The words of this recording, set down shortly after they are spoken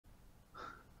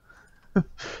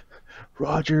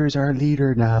Roger is our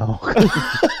leader now.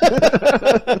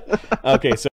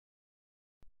 Okay, so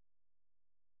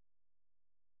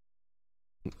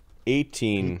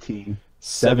 18, 18,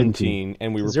 17,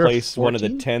 and we Is there a replace one of the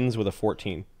 14? 10s with a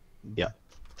 14. Yeah.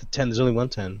 The 10, there's only one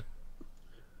 10.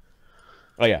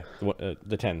 Oh yeah,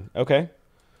 the 10. Okay.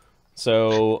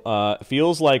 So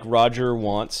feels like Roger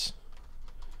wants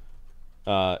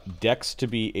Dex to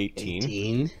be 18.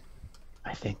 18.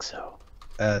 I think so.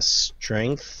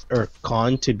 Strength or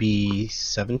con to be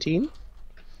 17.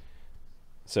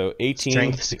 So 18,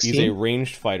 Strength he's 16? a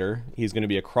ranged fighter. He's going to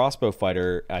be a crossbow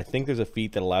fighter. I think there's a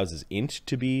feat that allows his int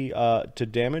to be to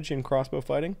damage in crossbow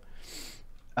fighting.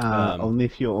 Only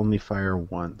if you only fire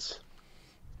once.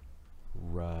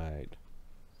 Right.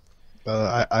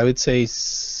 I would say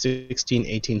 16,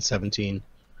 18, 17,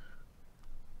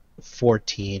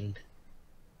 14.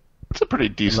 It's a pretty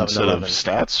decent 11, set 11. of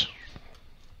stats.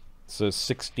 So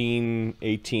 16,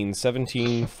 18,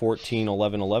 17, 14,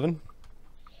 11, 11.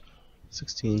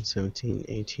 16, 17,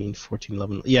 18, 14,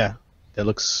 11. Yeah, that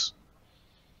looks.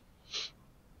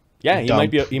 Yeah, he might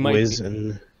be. He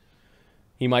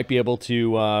might be able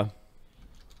to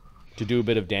do a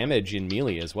bit of damage in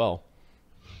melee as well.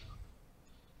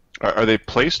 Are they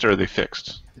placed or are they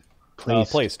fixed?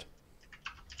 Placed.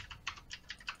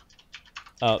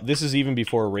 This is even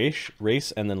before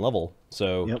race and then level.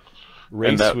 So Yep.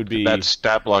 race and would be that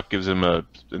stat block gives him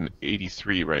an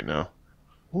 83 right now.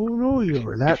 Oh no, you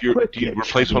were that If you quick. do you you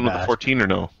replace chubby one with the bastard. 14 or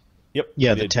no? Yep.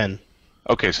 Yeah, we the did. 10.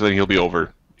 Okay, so then he'll be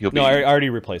over. He'll No, be. I already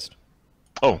replaced.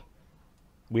 Oh,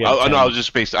 We have no, 10. I was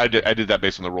just based. I did that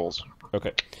based on the rolls.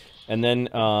 Okay. And then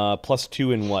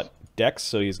 +2 in what? Dex,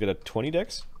 so he's got a 20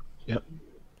 dex. Yep.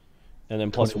 And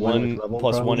then 21 with level,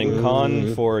 +1 in probably.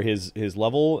 con for his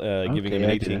level, giving him an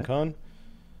I did 18 it. con.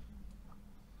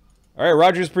 All right,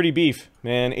 Roger's pretty beef,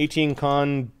 man. 18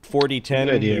 con, 40, 10.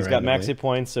 Good idea, He's got max randomly. hit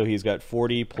points, so he's got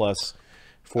 40 plus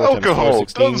 4 times 4, Alcohol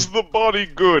 16. does the body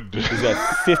good. He's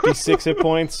got 56 hit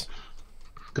points.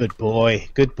 Good boy.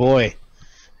 Good boy.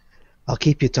 I'll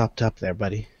keep you topped up there,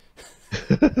 buddy.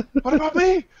 What about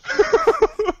me?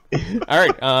 All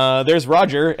right, there's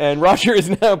Roger, and Roger is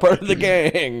now part of the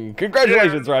gang.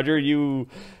 Congratulations, Roger. You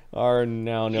are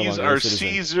now no He's longer our a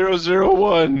citizen.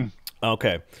 C001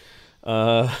 Okay.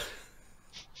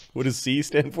 What does C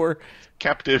stand for?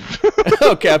 captive.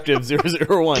 Oh, Captive 001.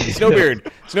 Snowbeard.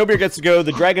 Snowbeard gets to go.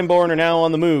 The Dragonborn are now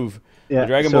on the move. Yeah, The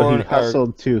so he Dragonborn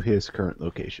hustled to his current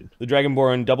location. The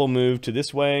Dragonborn double move to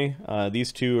this way.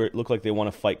 These two look like they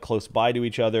want to fight close by to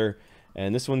each other,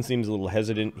 and this one seems a little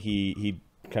hesitant. He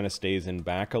kind of stays in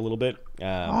back a little bit.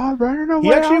 Running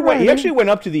away! He actually went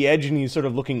up to the edge and he's sort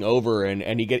of looking over,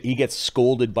 and he gets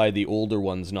scolded by the older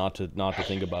ones not to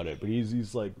think about it. But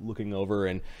he's like looking over,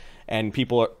 and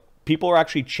people are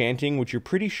actually chanting, which you're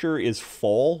pretty sure is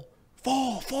fall,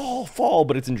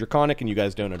 but it's in Draconic and you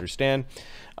guys don't understand.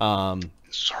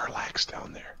 Sarlacc's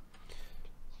down there.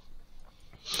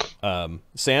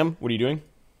 Sam, what are you doing?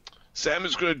 Sam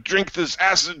is going to drink this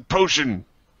acid potion.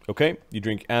 Okay, you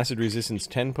drink acid resistance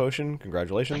 10 potion.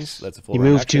 Congratulations, that's a full You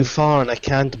round moved action. too far, and I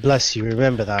can't bless you.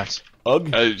 Remember that.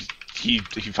 Ugh. He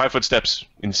 5 foot steps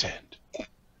in sand.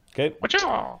 Okay,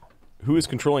 Whatcha? who is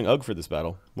controlling Ugg for this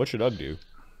battle? What should Ugg do?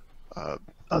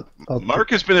 Mark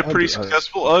has been a pretty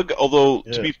successful UG, although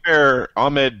to be fair,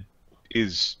 Ahmed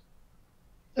is.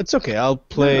 It's okay. I'll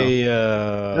play.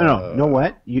 No. You know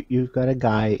what? You've got a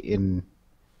guy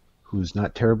who's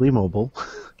not terribly mobile.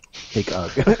 Take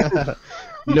Ugg.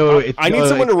 I need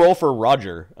someone to roll for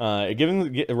Roger.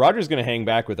 Roger's going to hang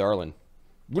back with Arlen.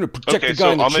 I'm going to protect Okay, the guy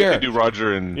so in the Ahmed chair. can do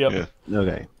Roger and. Yep. Yeah.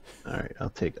 Okay. All right. I'll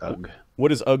take Ugg.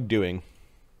 What is Ugg doing?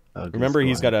 Ugg Remember, is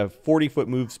he's going- got a 40-foot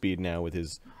move speed now with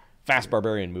his fast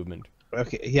barbarian movement.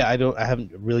 Okay. Yeah, I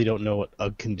really don't know what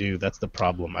Ugg can do. That's the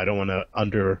problem. I don't want to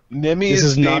under. Nemi This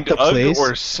is is not named the UG place.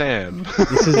 or Sam.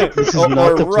 This is Or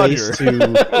not the Roger. place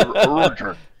to.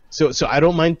 Roger. So I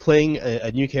don't mind playing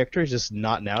a new character, just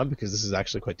not now because this is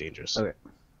actually quite dangerous. Okay.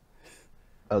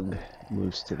 Ugg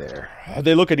moves to there.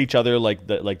 They look at each other like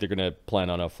they're going to plan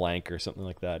on a flank or something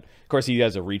like that. Of course, he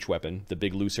has a reach weapon. The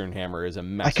big Lucerne hammer is a I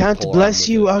massive can't polearm bless with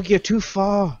you, it. Ugg. You're too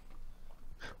far.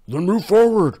 Then move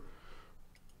forward.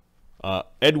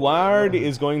 Edward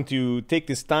is going to take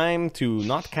this time to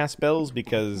not cast spells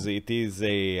because it is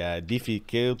a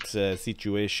difficult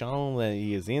situation that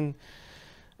he is in.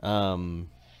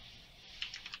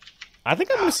 I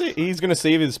think I'm going to say he's going to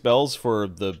save his spells for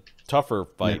the tougher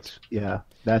fight.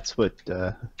 That's what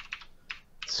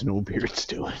Snowbeard's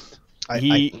doing.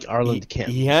 Arlen can't.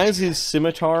 He has his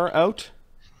scimitar out.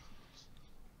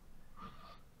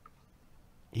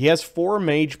 He has 4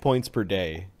 mage points per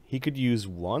day. He could use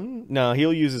one? No,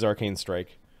 he'll use his Arcane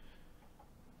Strike.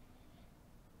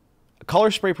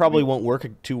 Color Spray probably won't work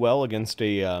too well against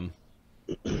a...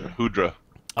 Hydra.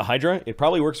 A Hydra. It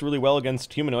probably works really well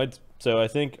against humanoids. So I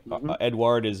think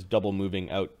Edward is double moving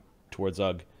out towards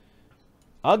Ugg.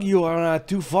 Ugg, you are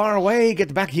too far away.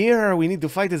 Get back here. We need to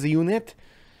fight as a unit.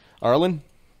 Arlen?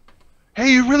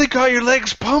 Hey, you really got your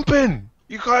legs pumping.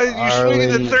 You swinging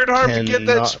the third arm to get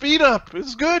that speed up.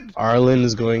 It's good. Arlen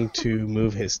is going to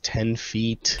move his 10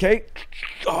 feet. Okay.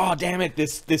 Oh, damn it.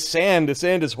 This sand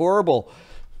is horrible.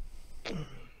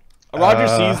 Roger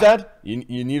sees that.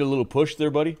 You need a little push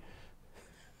there, buddy.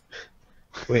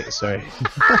 Wait, sorry.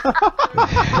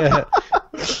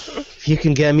 If you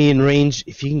can get me in range,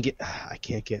 if you can get... I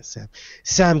can't get Sam.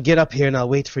 Sam, get up here and I'll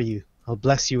wait for you. I'll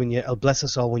bless you when I'll bless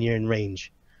us all when you're in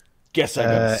range. Guess I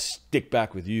gotta stick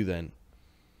back with you then.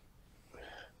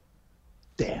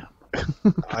 Damn.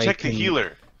 Protect the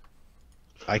healer.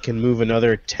 I can move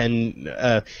another 10.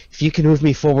 If you can move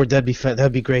me forward, that'd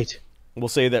be great. We'll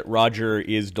say that Roger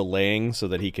is delaying so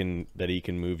that he can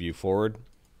move you forward.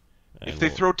 If they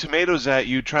throw tomatoes at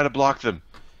you, try to block them.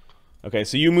 Okay,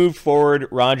 so you move forward.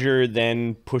 Roger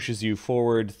then pushes you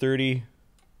forward 30.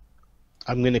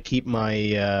 I'm gonna keep my.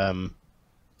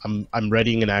 I'm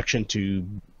readying an action to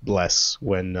bless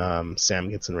when Sam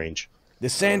gets in range. The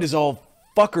sand is all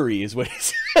fuckery, is what he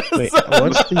says. Wait,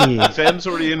 what's the? Sam's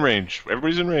already in range.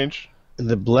 Everybody's in range.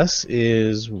 The bless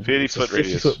is 50-foot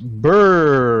radius. 50-foot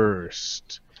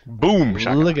burst. Boom!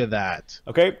 Look at that.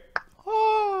 Okay.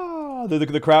 Ah,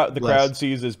 the crowd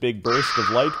sees this big burst of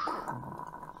light.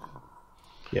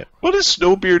 Yeah. What is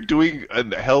Snowbeard doing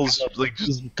in hell's like?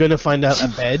 He's gonna find out a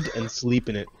bed and sleep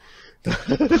in it.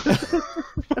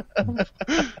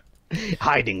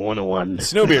 Hiding 101.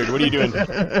 Snowbeard, what are you doing?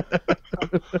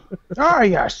 Oh,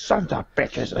 you sons of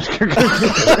bitches.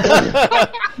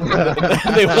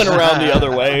 They went around the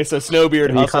other way, so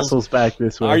Snowbeard He hustles back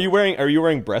this way. Are you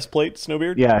wearing breastplate,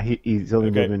 Snowbeard? Yeah, he's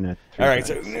only moving at 3 All right,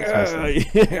 so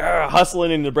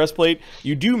hustling in the breastplate.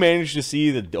 You do manage to see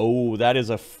that. Oh, that is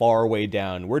a far way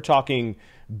down. We're talking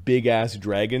big ass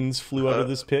dragons flew out of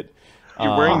this pit.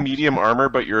 You're wearing medium armor,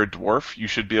 but you're a dwarf. You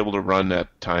should be able to run at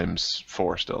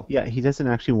 ×4 still. Yeah, he doesn't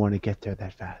actually want to get there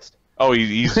that fast. Oh,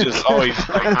 he's just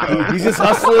he's just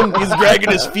hustling. He's dragging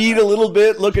his feet a little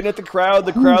bit, looking at the crowd.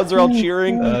 The crowds are all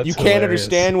cheering. You can't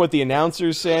understand what the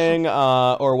announcer's saying,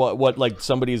 or what like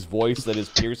somebody's voice that is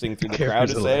piercing through the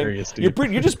crowd is saying.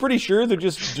 You're just pretty sure they're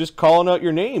just calling out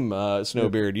your name,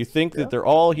 Snowbeard. You think that they're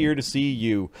all here to see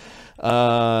you,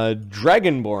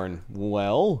 Dragonborn.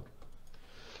 Well,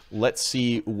 let's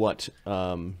see what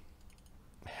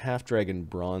half dragon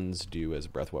bronze do as a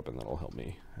breath weapon. That'll help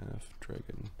me. Half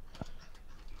dragon.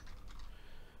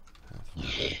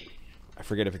 I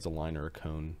forget if it's a line or a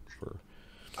cone.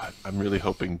 I'm really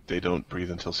hoping they don't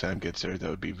breathe until Sam gets there. That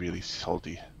would be really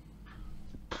salty.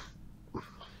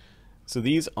 So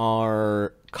these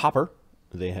are copper.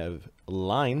 They have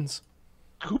lines.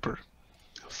 Cooper.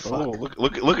 Fuck. Oh,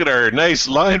 look at our nice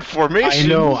line formation. I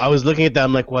know. I was looking at that.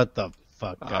 I'm like, what the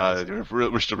fuck, guys?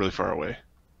 We're still really far away.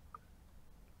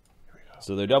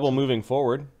 So they're double moving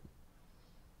forward.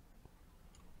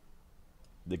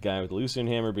 The guy with the Lucerne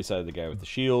hammer beside the guy with the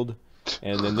shield.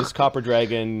 And then this copper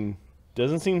dragon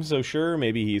doesn't seem so sure.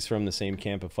 Maybe he's from the same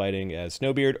camp of fighting as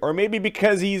Snowbeard. Or maybe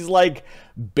because he's like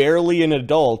barely an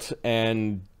adult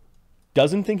and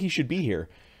doesn't think he should be here.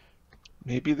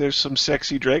 Maybe there's some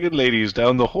sexy dragon ladies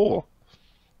down the hole.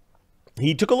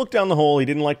 He took a look down the hole. He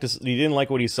didn't like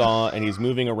what he saw, and he's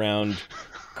moving around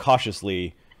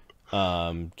cautiously,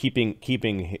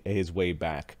 keeping his way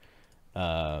back.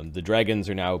 The dragons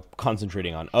are now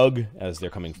concentrating on Ugg as they're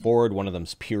coming forward. One of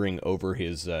them's peering over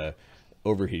his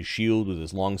shield with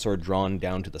his longsword drawn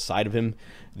down to the side of him.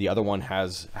 The other one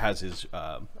has his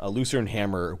a Lucerne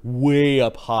hammer way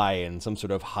up high in some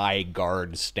sort of high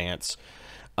guard stance.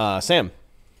 Sam.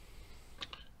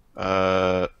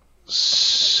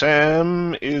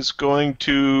 Sam is going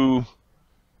to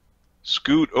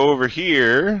scoot over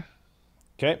here.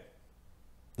 Okay.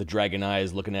 The dragon eye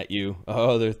is looking at you.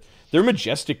 Oh, they're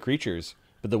majestic creatures,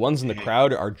 but the ones in the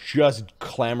crowd are just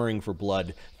clamoring for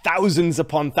blood. Thousands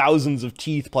upon thousands of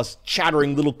teeth, plus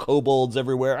chattering little kobolds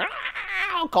everywhere,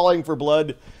 calling for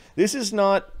blood. This is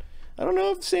not. I don't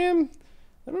know if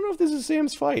this is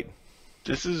Sam's fight.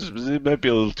 It might be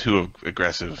a little too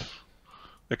aggressive.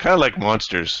 They're kind of like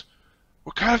monsters.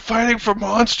 We're kind of fighting for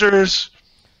monsters.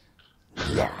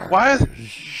 Why?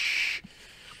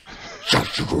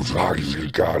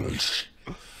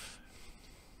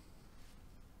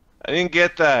 I didn't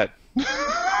get that.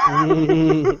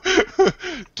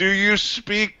 Do you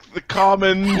speak the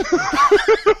common?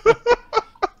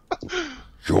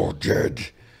 You're dead.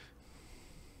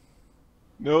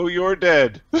 No, you're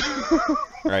dead. All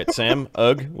right, Sam.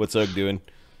 Ugg. What's Ugg doing?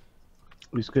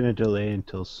 He's gonna delay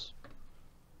until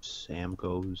Sam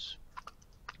goes.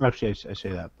 Actually, I say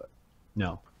that, but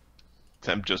no.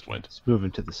 Sam just went. It's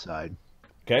moving to the side.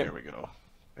 Okay. There we go.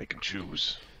 They can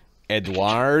choose.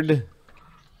 Edward.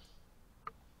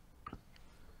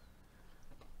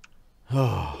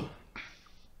 Oh.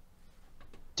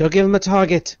 Don't give him a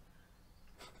target.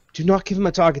 Do not give him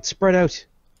a target. Spread out.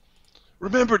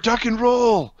 Remember, duck and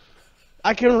roll.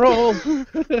 I can roll.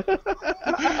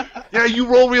 Yeah, you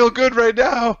roll real good right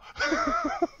now.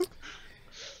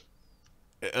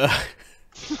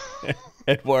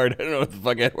 Edward, I don't know what the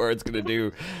fuck Edward's gonna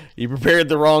do. He prepared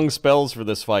the wrong spells for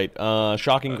this fight.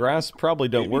 Shocking Grasp probably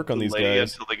don't work on these Delay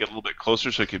guys. until they get a little bit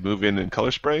closer, so he can move in and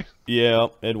color spray. Yeah,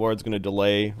 Edward's gonna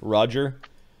delay. Roger,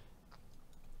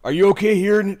 are you okay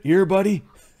here, buddy?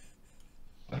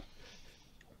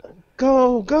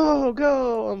 Go, go,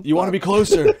 go. You want to be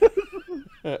closer?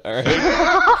 All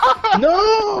right.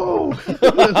 No.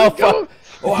 How far?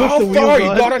 Oh, how the far?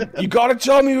 wheel You gotta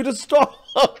tell me to stop.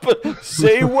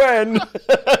 Say when.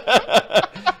 I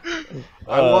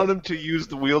want him to use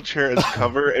the wheelchair as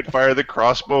cover and fire the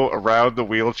crossbow around the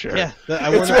wheelchair. Yeah,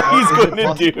 That's what he's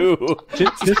gonna do.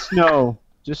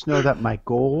 Just know that my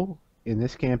goal in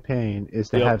this campaign is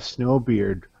to have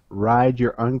Snowbeard ride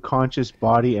your unconscious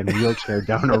body and wheelchair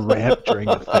down a ramp during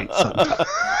the fight sometime.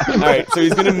 All right, so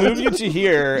he's going to move you to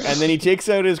here, and then he takes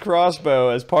out his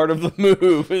crossbow as part of the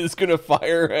move and is going to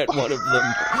fire at one of them.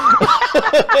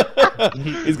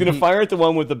 He's going to fire at the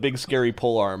one with the big scary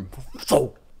pole arm.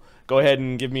 So, go ahead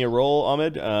and give me a roll,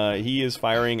 Ahmed. He is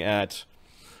firing at,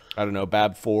 I don't know,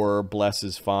 Bab 4, Bless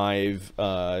is 5,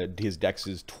 his dex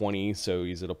is 20, so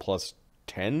he's at a plus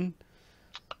 10.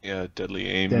 Yeah, deadly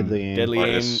aim. Deadly aim. Deadly aim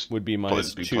Minus- would be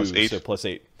minus plus 2, plus 8. so plus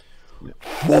 8.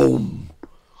 Boom!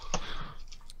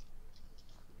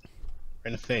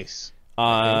 In the face.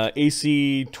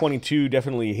 AC 22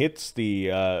 definitely hits the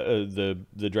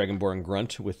dragonborn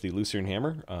grunt with the Lucerne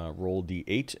hammer. Roll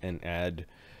d8 and add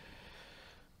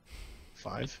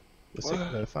 5. The 6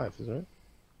 out of 5, is that right?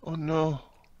 Oh no.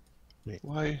 Wait.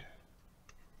 Why?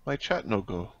 My chat no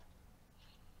go.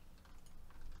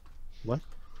 What?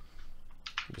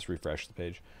 just refresh the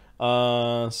page.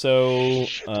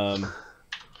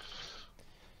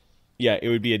 Yeah, it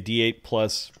would be a d8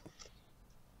 plus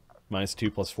minus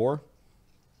 2 plus 4.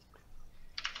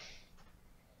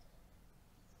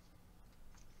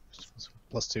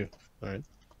 Plus 2. All right.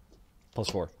 Plus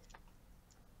 4.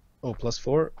 Oh, plus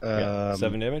 4. Yeah,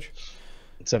 7 damage.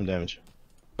 7 damage.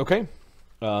 Okay.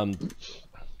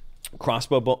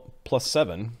 Crossbow plus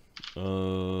 7.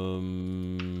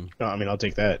 No, I mean, I'll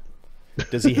take that.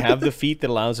 Does he have the feat that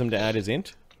allows him to add his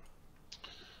int?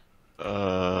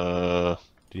 Uh,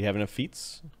 Do you have enough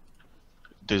feats?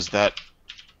 does that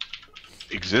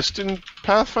exist in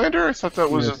Pathfinder? I thought that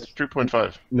was Yes. a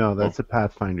 3.5. No, that's a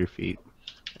Pathfinder feat.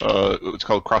 It's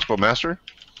called Crossbow Master.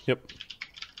 Yep.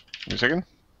 Give me a second.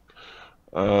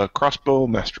 Crossbow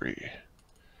Mastery.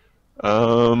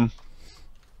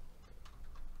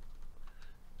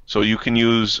 So you can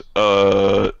use,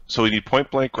 so you need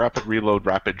point blank, rapid reload,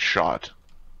 rapid shot.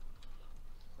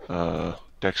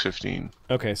 Dex 15.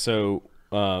 Okay, so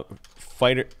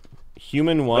fighter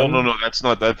human No, 1. no, that's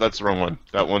not that. That's the wrong one.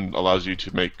 That one allows you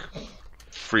to make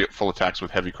full attacks with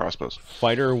heavy crossbows.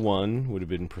 Fighter 1 would have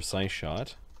been precise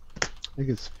shot. I think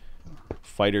it's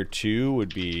Fighter 2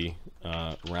 would be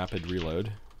rapid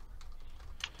reload.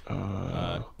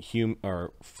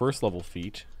 Or first level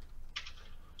feat.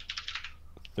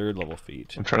 Third level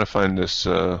feat. I'm trying to find this.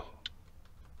 I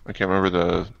can't remember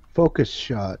the. focus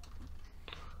shot.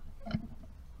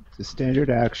 It's a standard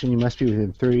action. You must be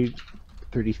within 30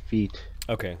 feet.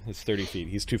 Okay, it's 30 feet.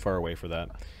 He's too far away for that.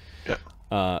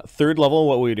 Yeah. Third level,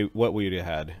 what we would have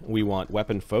had? We want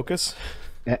weapon focus.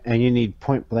 And you need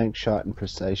point blank shot and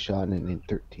precise shot and in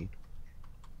 13.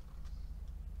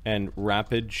 And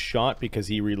rapid shot because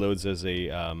he reloads as a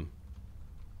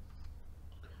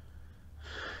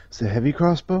It's a heavy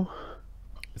crossbow.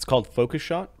 it's called focus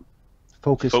shot.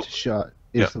 Focused shot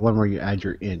is Yeah. the one where you add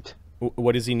your int.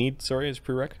 What does he need? Sorry, as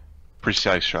prereq.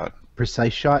 Precise shot.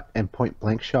 Precise shot and point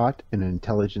blank shot and an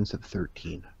intelligence of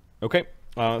 13. Okay.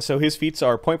 So his feats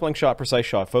are point blank shot, precise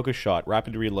shot, focus shot,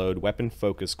 rapid reload, weapon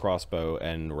focus, crossbow,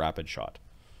 and rapid shot.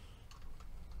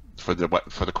 For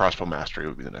the crossbow mastery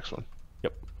would be the next one.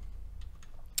 Yep.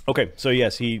 Okay, so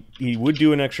yes, he would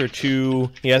do an extra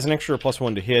 2. He has an extra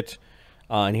 +1 to hit,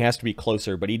 and he has to be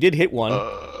closer, but he did hit one.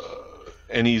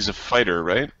 And he's a fighter,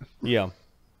 right? Yeah.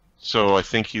 So I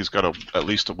think he's got at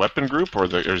least a weapon group, or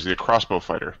is he a crossbow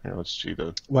fighter? Here, let's see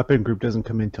the Weapon group doesn't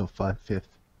come in till 5th.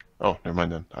 Oh, never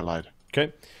mind then. I lied.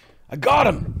 Okay. I got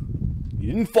him! He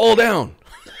didn't fall down.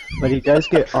 But he does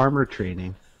get armor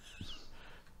training.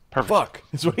 Perfect. Fuck,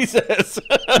 is what he says.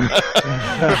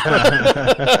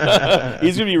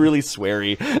 He's gonna be really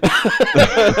sweary.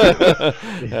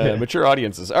 Mature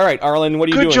audiences. All right, Arlen, what are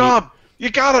you doing? Good job. You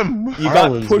got him. You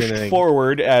got pushed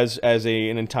forward as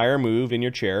an entire move in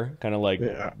your chair, kind of like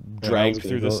dragged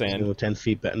through the sand. He's gonna go 10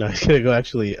 feet back. No, he's gonna go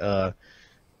actually.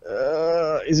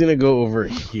 He's gonna go over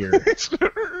here.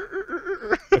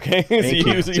 Okay,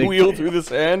 so you wheel through the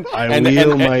sand.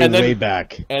 Wheel my way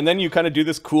back. And then you kind of do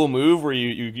this cool move where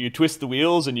you twist the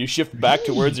wheels and you shift back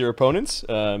towards your opponents.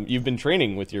 You've been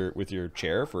training with your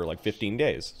chair for like 15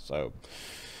 days, so.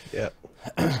 Yeah.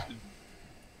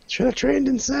 Should have trained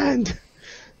in sand.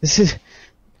 This is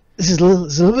a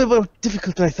little bit more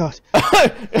difficult than I thought.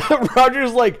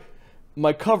 Roger's like,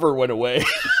 my cover went away.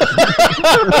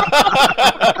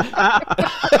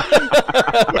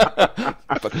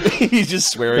 But he's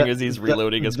just swearing as he's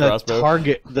reloading his crossbow.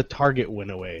 The target went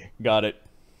away. Got it.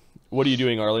 What are you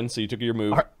doing, Arlen? So you took your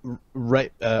move.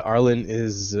 Arlen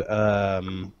is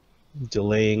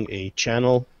delaying a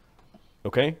channel.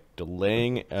 Okay,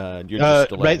 delaying. You're just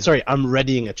delaying. Right, sorry, I'm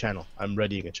readying a channel.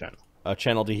 A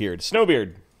channel to here.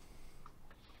 Snowbeard.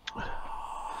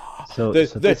 So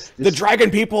the dragon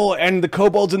people and the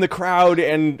kobolds in the crowd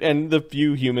and the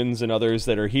few humans and others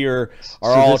that are here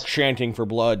are all chanting for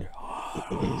blood.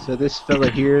 So this fella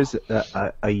here is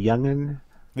a youngin.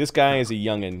 This guy is a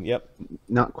youngin. Yep.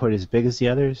 Not quite as big as the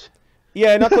others.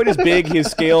 Yeah, not quite as big.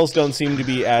 His scales don't seem to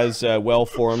be as well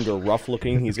formed or rough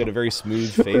looking. He's got a very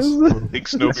smooth face. I think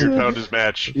Snowbeard found his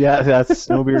match. Yeah, that's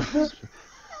Snowbeard.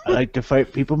 I like to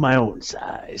fight people my own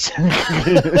size.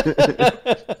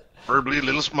 Verbally a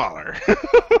little smaller.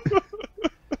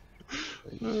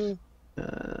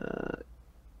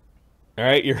 All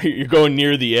right, you're going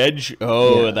near the edge.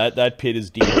 Oh, Yeah. that pit is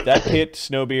deep. That pit,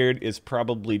 Snowbeard, is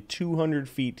probably 200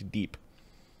 feet deep.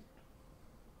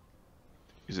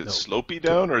 Is it slopey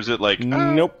down, or is it like?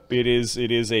 Nope. It is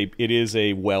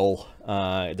a well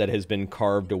that has been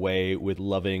carved away with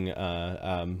loving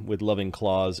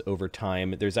claws over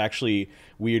time. There's actually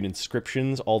weird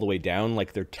inscriptions all the way down,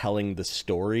 like they're telling the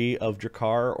story of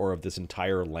Drakkar or of this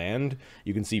entire land.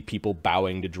 You can see people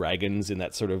bowing to dragons in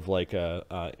that sort of like in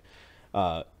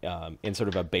sort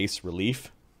of a base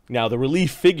relief. Now, the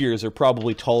relief figures are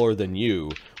probably taller than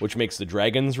you, which makes the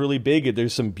dragons really big.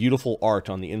 There's some beautiful art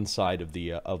on the inside of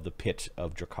the Pit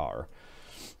of Drakkar.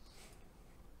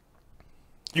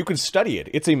 You can study it.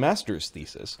 It's a master's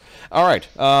thesis. All right,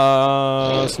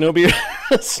 Snowbeard,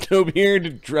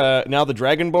 now the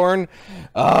dragonborn.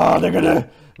 They're gonna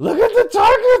look at the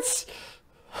targets.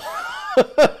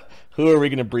 Who are we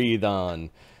gonna breathe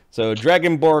on? So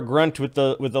Dragonborn grunt with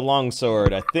the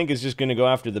longsword, I think, is just going to go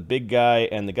after the big guy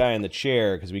and the guy in the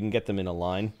chair because we can get them in a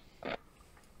line.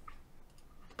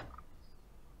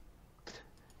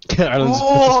 Arlen's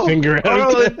put his finger out.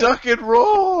 Arlen, duck and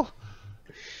roll.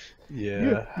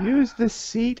 Yeah. Use the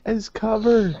seat as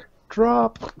cover.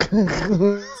 Drop.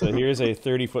 So here's a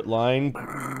 30-foot line.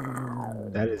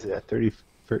 That is a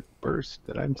 30-foot burst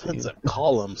that I'm seeing. That's a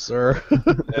column, sir.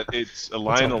 It's a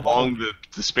line along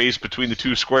the space between the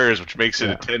two squares, which makes it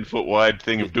a 10-foot wide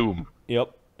thing of doom.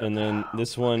 Yep. And then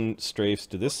this one strafes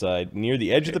to this side, near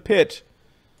the edge of the pit.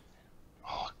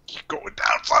 Oh, keep going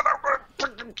down, son. I'm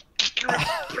going to kick you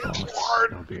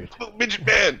hard. Little midget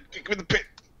man. Kick him in the pit.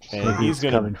 And he's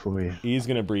coming for you. He's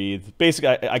gonna breathe.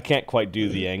 Basically, I can't quite do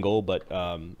the angle, but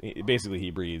basically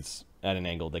he breathes at an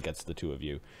angle that gets the two of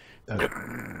you.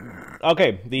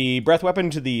 Okay, the breath weapon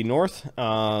to the north.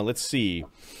 Let's see.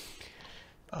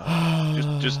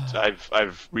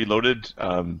 I've reloaded.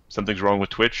 Something's wrong with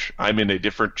Twitch. I'm in a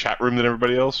different chat room than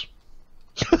everybody else.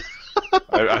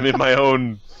 I'm in my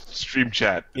own stream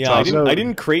chat. It's awesome. I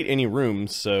didn't create any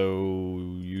rooms, so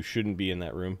you shouldn't be in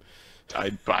that room.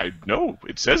 I know.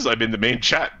 It says I'm in the main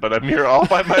chat, but I'm here all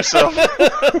by myself.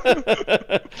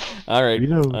 All right,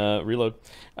 reload.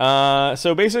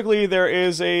 So basically, there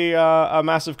is a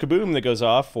massive kaboom that goes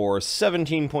off for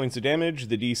 17 points of damage.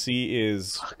 The DC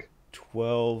is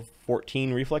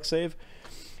 14 reflex save.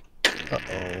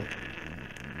 Uh-oh.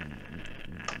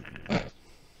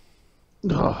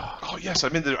 Oh yes,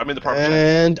 I'm in the proper chat.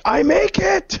 And I make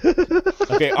it.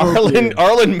 Okay,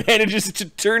 Arlen manages to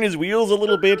turn his wheels a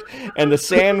little bit, and the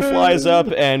sand flies up,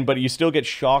 but you still get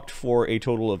shocked for a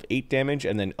total of 8 damage.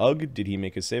 And then Ugg, did he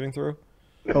make his saving throw?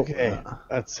 Okay,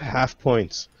 that's half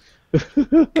points.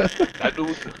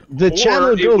 The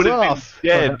channel goes off.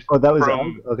 Dead Oh, that was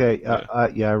from... okay.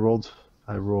 Yeah, I rolled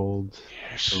I rolled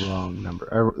Yes. the wrong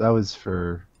number. That was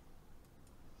for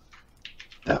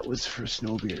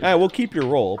Snowbeard. All right, we'll keep your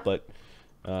roll, but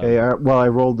Hey, well, I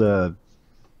rolled a.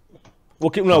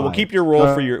 we'll keep your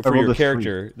roll for your rolled a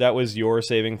character. 3. That was your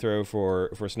saving throw for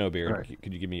Snowbeard. Right.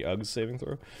 Could you give me Ugg's saving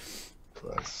throw?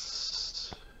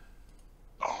 Plus.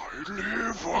 I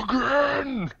live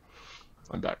again.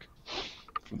 I'm back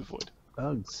from the void.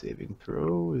 Ug's saving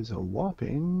throw is a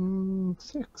whopping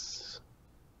 6.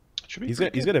 Should be He's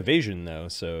pretty got evasion though,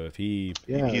 so if he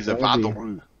He's a that'd be-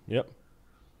 battle. Yep.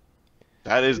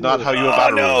 That is not how you Oh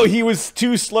battle. no, he was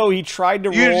too slow. He tried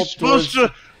to You're roll. supposed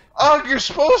to. Ugh, you're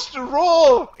supposed to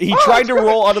roll. He tried to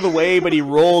roll out of the way, but he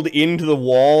rolled into the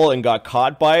wall and got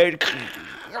caught by it.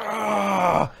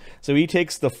 So he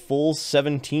takes the full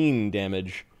 17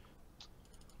 damage.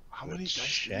 How many dice?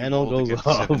 Channel did you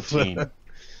roll to goes get off. 17?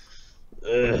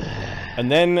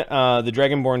 And then the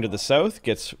Dragonborn to the south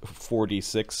gets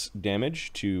 46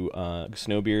 damage to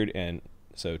Snowbeard, and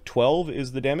so 12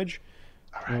 is the damage.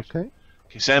 All right. Okay.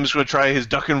 Okay, Sam's going to try his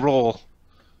duck and roll.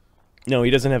 No, he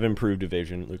doesn't have improved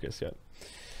evasion, Lucas, yet.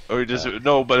 Or does it?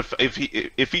 No, but if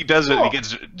he does it and he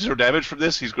gets 0 damage from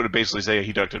this, he's going to basically say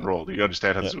he ducked and rolled. You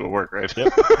understand how this is going to work, right?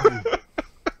 Yep.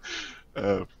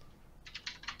 uh,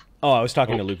 Oh, I was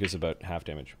talking to Lucas about half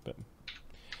damage. But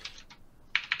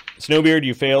Snowbeard,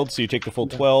 you failed, so you take the full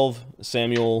 12.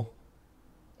 Samuel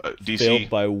DC. failed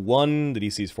by 1. The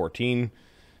DC is 14.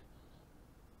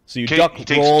 So you Okay, duck, he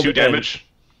takes rolled, 2 damage.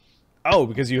 Oh,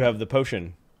 because you have the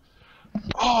potion.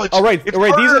 Oh, it's, Oh, right, it's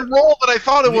right, harder these to roll than I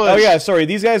thought it was. Oh yeah, sorry.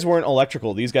 These guys weren't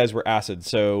electrical. These guys were acid.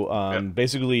 So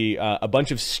basically, a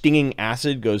bunch of stinging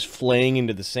acid goes flaying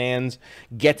into the sands,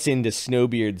 gets into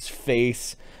Snowbeard's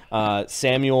face.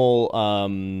 Samuel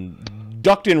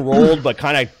ducked and rolled, but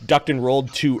kind of ducked and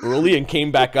rolled too early and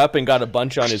came back up and got a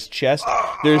bunch on his chest.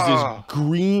 There's this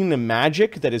green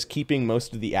magic that is keeping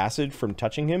most of the acid from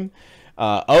touching him.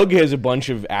 Ugg has a bunch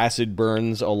of acid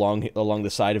burns along the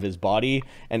side of his body,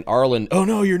 and Arlen, oh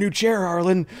no, your new chair,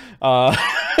 Arlen,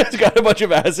 it's got a bunch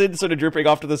of acid sort of dripping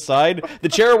off to the side. The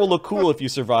chair will look cool if you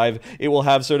survive. It will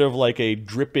have sort of like a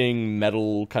dripping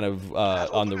metal kind of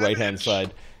on the right-hand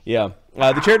side. Yeah.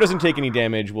 The chair doesn't take any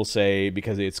damage, we'll say,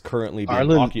 because it's currently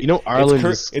being occupied. You know, Arlen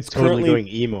is it's totally currently going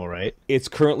emo, right? It's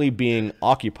currently being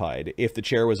occupied. If the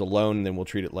chair was alone, then we'll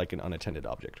treat it like an unattended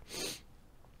object.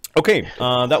 Okay,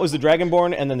 that was the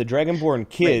Dragonborn, and then the Dragonborn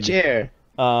kid. Chair.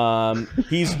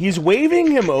 He's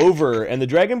waving him over, and the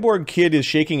Dragonborn kid is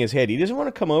shaking his head. He doesn't want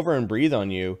to come over and breathe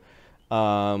on you.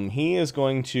 He is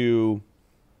going to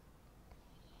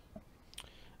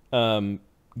wander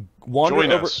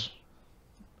Join over. us.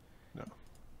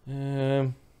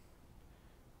 No.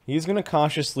 He's going to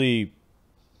cautiously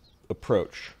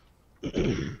approach.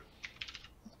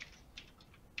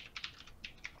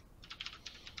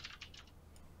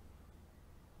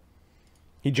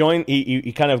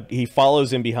 He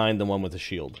follows in behind the one with the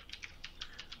shield.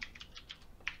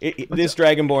 This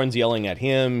Dragonborn's yelling at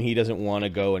him. He doesn't want to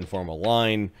go and form a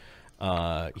line.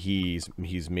 He's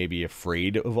maybe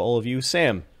afraid of all of you.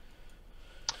 Sam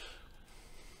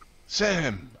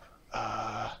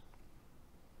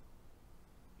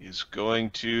is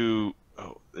going to.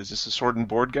 Oh, is this a sword and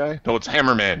board guy? No, it's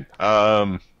Hammerman.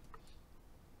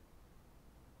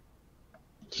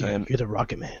 Sam. You're the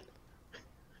Rocket Man.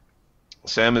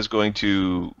 Sam is going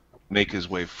to make his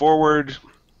way forward,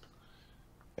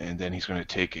 and then he's going to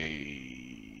take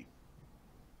a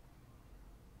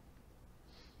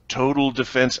total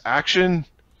defense action.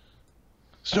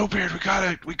 Snowbeard,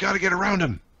 we gotta get around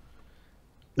him.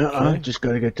 No, just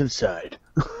gotta get to the side.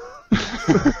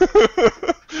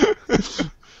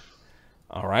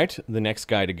 All right, the next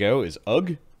guy to go is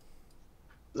Ugg.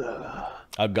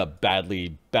 Ugg got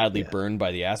badly burned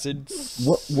by the acid.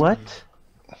 What?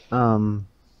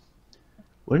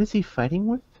 What is he fighting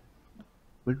with?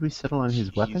 What did we settle on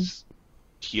his weapon?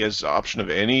 He has the option of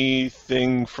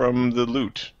anything from the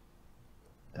loot.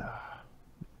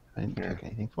 I didn't take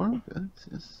anything for him.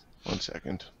 1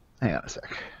 second. Hang on a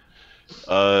sec.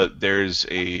 There's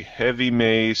a heavy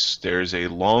mace. There's a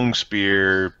long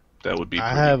spear. That would be.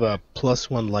 I have a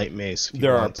 +1 light mace.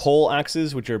 There are pole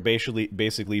axes, which are basically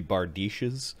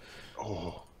bardishes.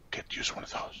 Oh, could use one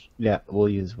of those. Yeah, we'll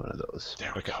use one of those.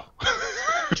 There we go.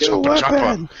 Two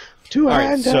weapon. All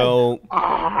right, so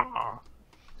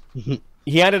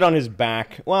he had it on his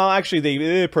back. Well, actually,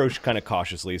 they approached kind of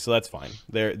cautiously, so that's fine.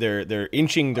 They're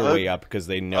inching their way up because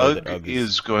they know that Ugg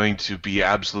is going to be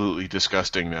absolutely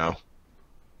disgusting now.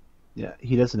 Yeah,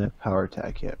 he doesn't have power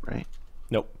attack yet, right?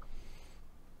 Nope.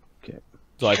 Okay.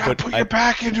 So I put your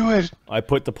back into it. I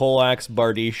put the poleaxe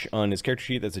Bardiche on his character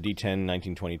sheet. That's a D10,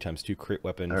 1920 times 2 crit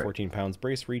weapon, 14 pounds,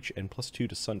 brace reach, and +2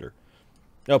 to sunder.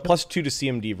 No, +2 to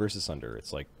CMD versus sunder.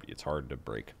 It's like it's hard to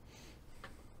break.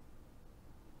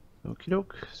 Okie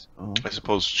doke. Oh. I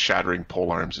suppose shattering pole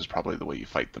arms is probably the way you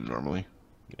fight them normally.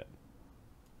 Yeah.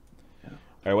 All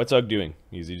right, what's Ugg doing?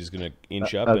 Is he just gonna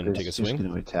inch up and take a swing? He's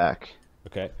going to attack.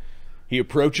 Okay. He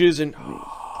approaches and.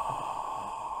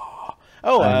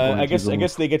 Oh, I guess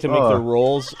they get to make their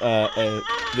rolls.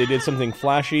 They did something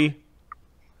flashy.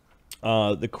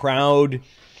 The crowd,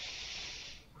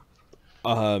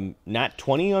 nat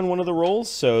 20 on one of the rolls,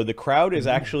 so the crowd is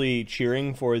actually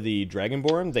cheering for the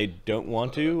dragonborn. They don't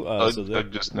want to. So I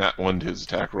just nat 1'd his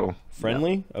attack roll.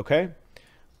 Friendly, okay.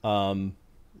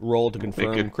 Roll to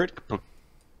confirm crit.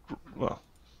 Well,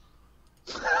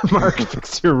 Mark,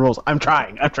 fix your rolls. I'm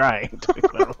trying to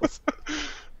fix my rolls.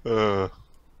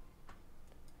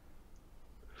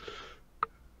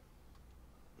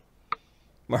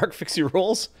 Mark, fix your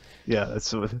rolls. Yeah,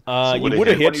 that's what. You would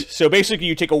have hit. So basically,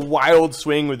 you take a wild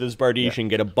swing with this Bardiche and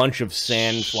get a bunch of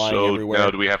sand flying everywhere.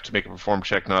 Now, do we have to make a perform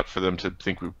check, not for them to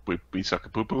think we suck a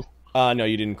poo-poo? No,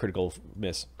 you didn't critical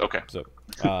miss. Okay. So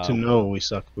to know we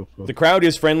suck. the crowd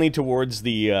is friendly towards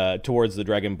the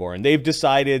Dragonborn. They've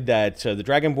decided that the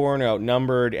Dragonborn are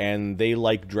outnumbered and they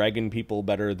like dragon people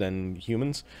better than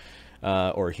humans,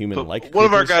 or human-like. One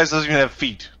of our guys doesn't even have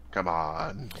feet. Come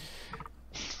on.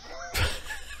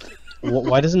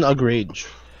 Why doesn't Ugg rage?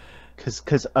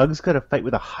 Because Ugg's got to fight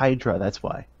with a hydra. That's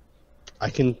why. I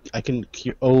can.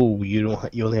 Oh, you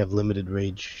only have limited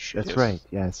rage. That's right.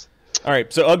 Yes. All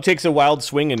right, so Ugg takes a wild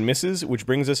swing and misses, which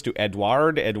brings us to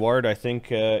Edward. Edward, I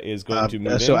think, is going to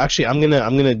move So in. actually, I'm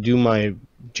gonna do my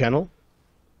channel.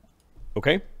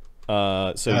 Okay.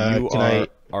 So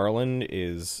Arlen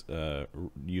is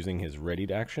using his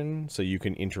readied action, so you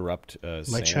can interrupt.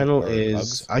 My channel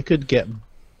is. I could get.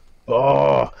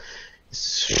 Oh,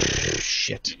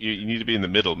 shit! You need to be in the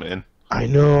middle, man. I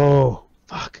know.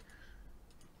 Fuck.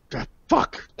 God,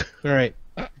 fuck. All right.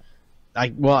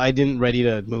 I didn't ready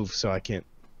to move, so I can't.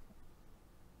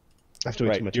 I have to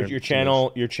wait till my turn.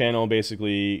 Your channel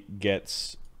basically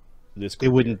gets this. It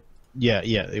wouldn't. Yeah,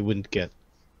 it wouldn't get.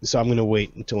 So I'm gonna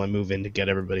wait until I move in to get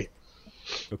everybody.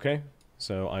 Okay,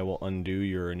 so I will undo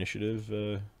your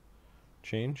initiative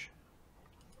change.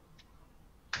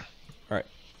 All right.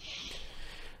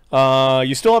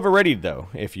 You still have a readied though.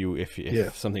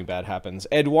 If something bad happens,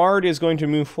 Edward is going to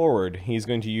move forward. He's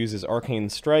going to use his arcane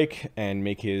strike and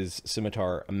make his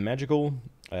scimitar magical,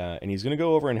 and he's going to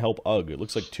go over and help Ugg. It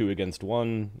looks like 2 against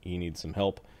 1. He needs some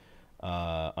help.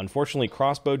 Unfortunately,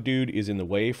 crossbow dude is in the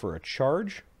way for a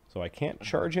charge, so I can't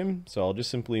charge him. So I'll just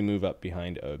simply move up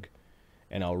behind Ugg,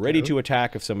 and I'll ready to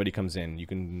attack if somebody comes in. You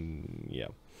can, yeah.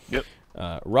 Yep.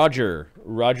 Roger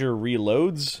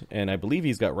reloads, and I believe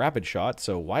he's got rapid shot.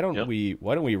 So why don't we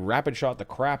rapid shot the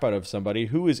crap out of somebody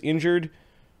who is injured?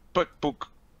 But the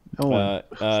guy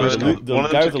with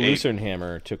the Lucerne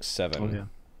hammer took 7. Oh, yeah.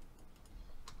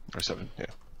 Or 7,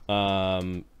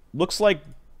 yeah. Looks like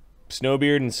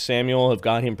Snowbeard and Samuel have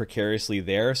got him precariously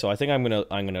there. So I think I'm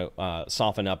gonna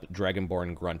soften up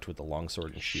Dragonborn Grunt with the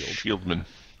longsword and shield. Shieldman.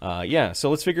 Yeah,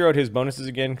 so let's figure out his bonuses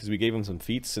again, because we gave him some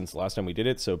feats since the last time we did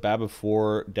it. So Bab of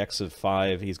 4, Dex of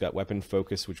 5. He's got weapon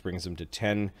focus, which brings him to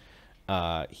 10.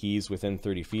 He's within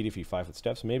 30 feet if he 5-foot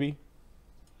steps, maybe.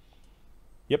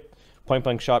 Yep. Point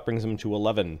blank shot brings him to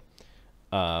 11.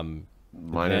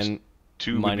 Minus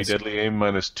 2 would be deadly aim.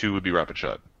 Minus 2 would be rapid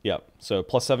shot. Yep. So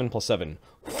 +7/+7.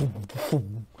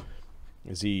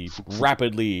 As he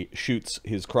rapidly shoots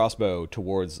his crossbow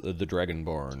towards the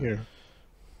Dragonborn. Here.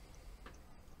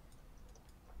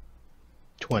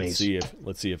 20s.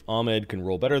 Let's see if Ahmed can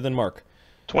roll better than Mark.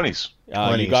 20s.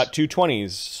 You got 2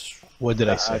 20s. What did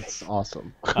I say? That's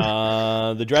awesome.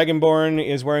 The Dragonborn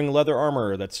is wearing leather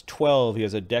armor. That's 12. He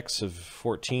has a dex of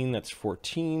 14. That's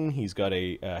 14. He's got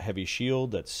a heavy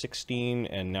shield. That's 16.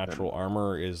 And natural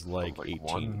armor is like 18.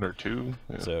 1 or 2.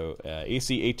 Yeah. So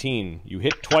AC 18. You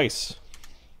hit twice.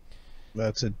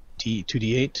 That's a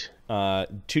 2d8.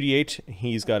 2d8.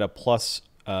 He's got a plus...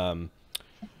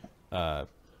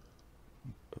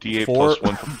 D8 4, plus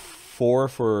 1. 4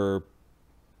 for...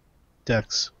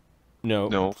 Dex.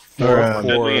 No. 4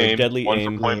 for deadly 1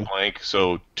 aim. for point blank,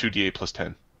 so 2d8 plus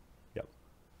 10. Yep.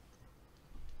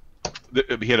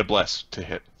 He had a bless to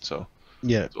hit, so...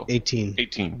 Yeah, 18.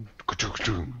 18.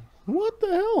 What the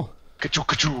hell? Ka-choo,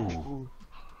 ka-choo.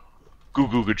 Goo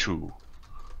goo ga-choo.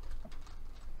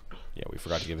 Yeah, we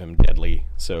forgot to give him deadly,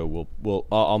 so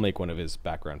I'll make one of his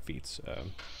background feats.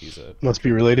 He's a Must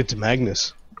be related to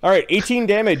Magnus. All right, 18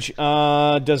 damage.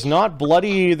 Does not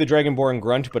bloody the dragonborn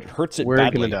grunt, but hurts it We're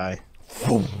badly. gonna die.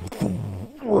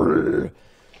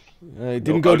 It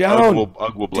didn't go down.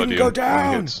 Ugg will bloody Didn't go him when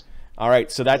he down. hits. All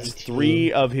right, so that's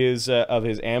 3 of his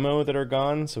ammo that are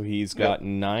gone. So he's got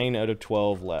 9 out of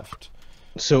 12 left.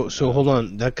 So hold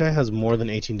on. That guy has more than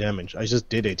 18 damage. I just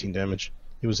did 18 damage.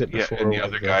 He was hit Yeah, before. and the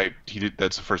other guy, he did.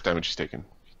 That's the first damage he's taken.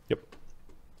 Yep.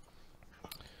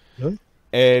 Really?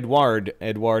 Edward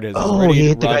has Oh, already he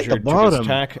hit the guy at Roger the took his bottom.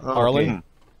 attack. Oh, Arlen. okay.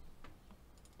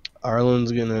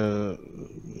 Arlen's gonna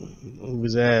move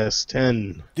his ass.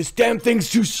 10. This damn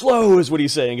thing's too slow, is what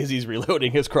he's saying as he's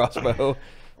reloading his crossbow.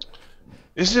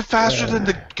 Isn't it faster than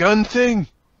the gun thing?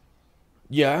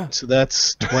 Yeah, So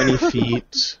that's 20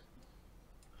 feet.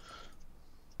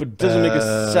 but it doesn't make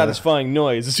a satisfying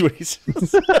noise, is what he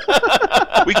says.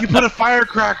 We can put a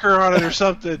firecracker on it or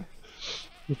something.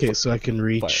 Okay, so I can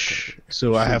reach. Firecracker.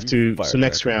 So I have to. So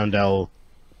next Firecracker. round I'll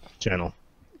channel.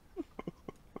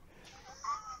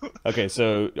 Okay,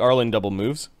 so Arlen double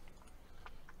moves.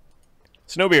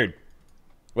 Snowbeard,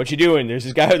 what you doing? There's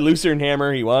this guy with Lucerne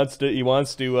Hammer. He wants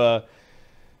to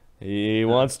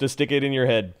stick it in your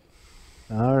head.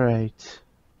 All right.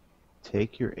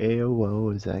 Take your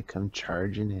AOO as I come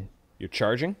charging in. You're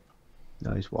charging?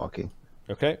 No, he's walking.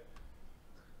 Okay.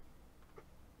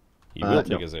 He will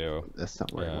take no. his AO. That's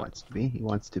not where Yeah. he wants to be. He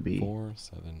wants to be 4,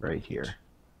 7. right here.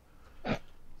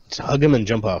 Just hug him and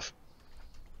jump off.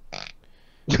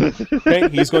 Okay,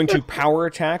 he's going to power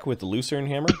attack with the Lucerne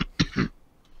Hammer.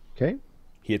 Okay.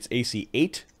 He hits AC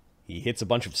 8. He hits a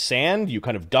bunch of sand. You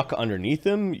kind of duck underneath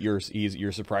him. You're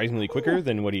surprisingly quicker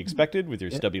than what he expected with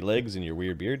your stubby legs and your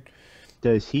weird beard.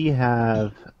 Does he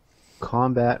have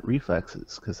combat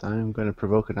reflexes? Because I'm going to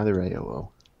provoke another AOO.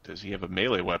 Does he have a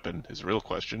melee weapon? Is the real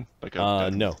question. Like a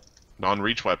No.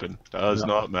 non-reach weapon. Does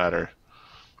not matter.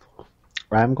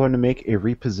 I'm going to make a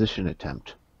reposition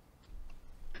attempt.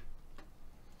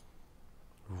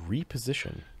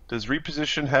 Reposition. Does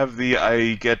reposition have the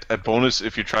I get a bonus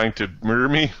if you're trying to murder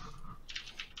me?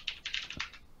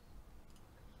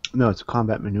 No, it's a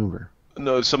combat maneuver.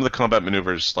 No, some of the combat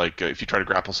maneuvers, like if you try to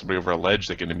grapple somebody over a ledge,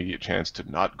 they get an immediate chance to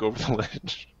not go over the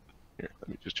ledge. Here, let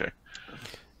me just check.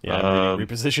 Yeah, I'm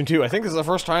reading reposition too. I think this is the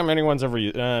first time anyone's ever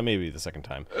used. Maybe the second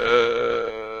time.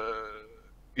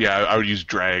 Yeah, I would use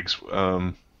drags.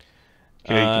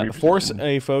 Force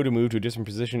a foe to move to a different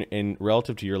position in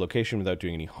relative to your location without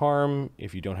doing any harm.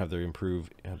 If you don't have the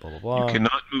improved blah blah blah. You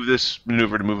cannot move this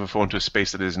maneuver to move a foe into a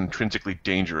space that is intrinsically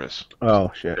dangerous.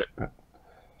 Oh, shit.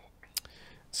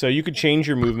 So you could change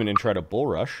your movement and try to bull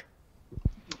rush.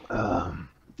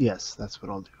 Yes, that's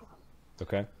what I'll do.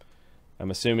 Okay.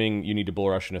 I'm assuming you need to bull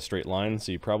rush in a straight line,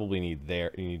 so you probably need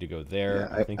there. You need to go there.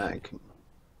 Yeah, I think. I can.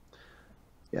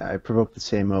 Yeah, I provoked the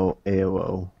same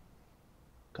AOO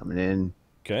coming in.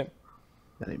 Okay.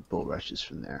 Then he bull rushes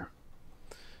from there.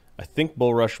 I think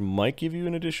bull rush might give you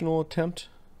an additional attempt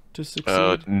to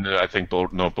succeed. No, I think bull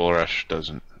rush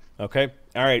doesn't. Okay.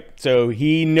 All right. So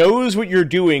he knows what you're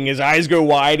doing. His eyes go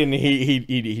wide, and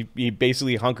he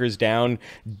basically hunkers down,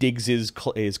 digs his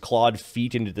clawed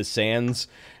feet into the sands,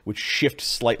 which shift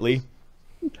slightly.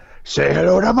 Say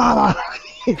hello to Mama.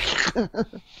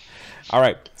 All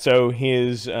right. So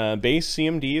his base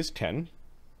CMD is 10.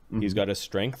 He's got a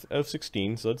strength of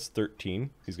 16, so that's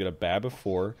 13. He's got a BAB of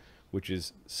 4, which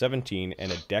is 17,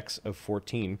 and a dex of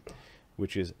 14,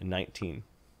 which is 19.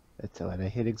 That's what I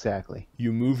hit exactly.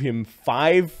 You move him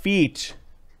 5 feet.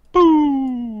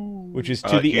 Boo! Which is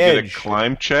to the you edge. Get a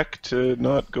climb check to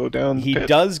not go down. He pit.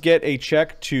 does get a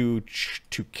check to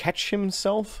catch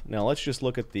himself. Now let's just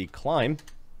look at the climb.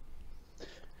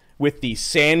 With the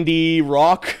sandy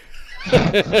rock.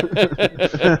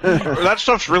 That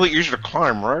stuff's really easy to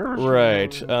climb, right?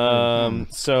 Right.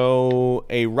 So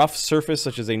a rough surface,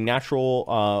 such as a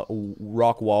natural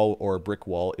rock wall or a brick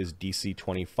wall, is DC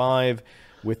 25.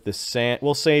 With the sand,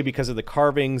 we'll say because of the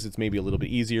carvings, it's maybe a little bit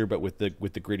easier, but with the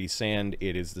gritty sand,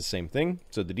 it is the same thing.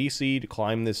 So the DC to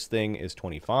climb this thing is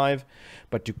 25,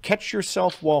 but to catch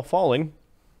yourself while falling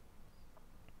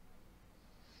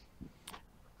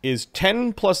is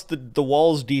 10 plus the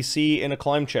wall's DC in a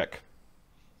climb check.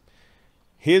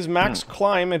 His max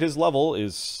climb at his level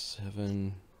is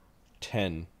 7,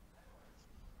 10.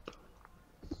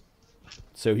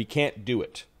 So he can't do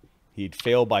it. He'd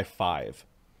fail by 5.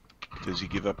 Does he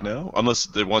give up now? Unless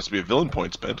there wants to be a villain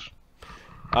point spent.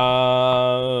 Not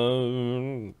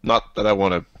that I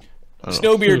want to.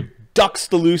 Snowbeard ducks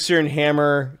the Lucerne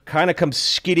Hammer, kind of comes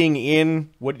skidding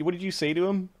in. What did you say to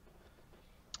him?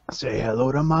 Say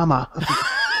hello to Mama.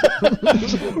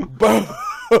 Boom!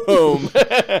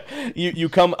 you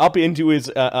come up into his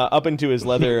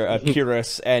leather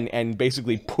cuirass and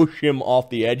basically push him off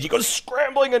the edge. He goes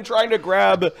scrambling and trying to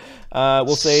grab.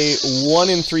 We'll say 1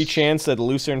 in 3 chance that a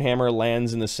Lucerne hammer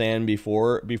lands in the sand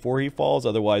before he falls.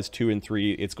 Otherwise, 2 in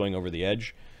 3, it's going over the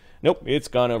edge. Nope, it's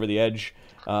gone over the edge.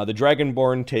 The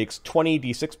dragonborn takes 20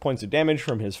 d6 points of damage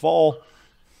from his fall.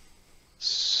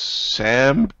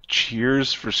 Sam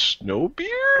cheers for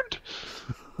Snowbeard?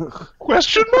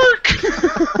 Question mark?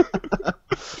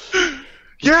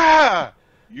 Yeah!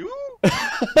 You?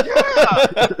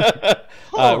 Yeah!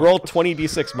 Roll 20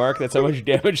 d6, Mark. That's how much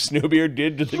damage Snowbeard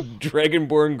did to the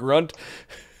dragonborn grunt.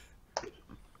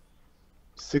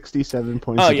 67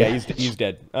 points. Oh of yeah, damage. he's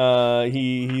dead.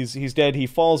 He's dead. He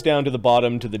falls down to the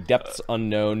bottom to the depths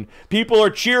unknown. People are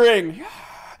cheering.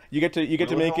 You get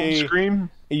to make a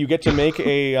scream. You get to make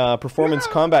a performance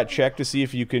combat check to see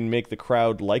if you can make the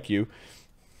crowd like you.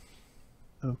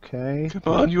 Okay. Come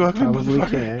on, you ugly Probably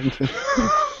motherfucker.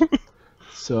 can.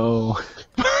 So.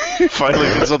 Finally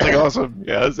did something awesome.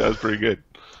 Yeah, that was pretty good.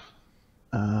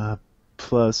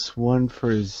 +1 for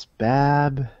his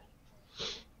bab.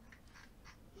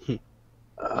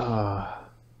 I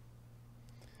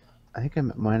think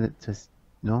I'm at -2.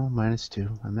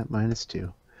 I'm at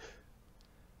 -2.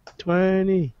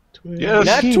 20. Yes.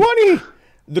 Nat 20!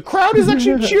 The crowd is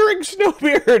actually cheering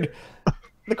Snowbeard!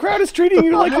 The crowd is treating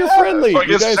you like you're friendly. So I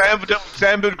You guess guys...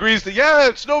 Sam agrees that, yeah,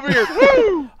 it's Snowbeard.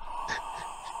 Woo!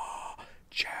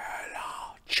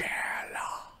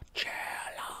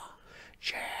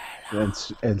 And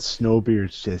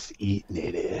Snowbeard's just eating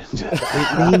it in.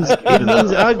 It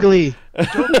means ugly.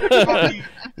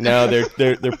 No,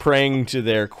 they're praying to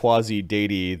their quasi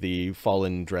deity, the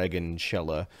fallen dragon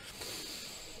Chella.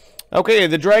 Okay,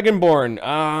 the Dragonborn.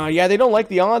 Yeah, they don't like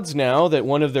the odds now that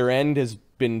one of their end has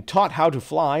been taught how to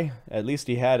fly. At least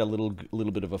he had a little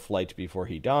bit of a flight before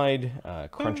he died,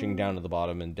 crunching down to the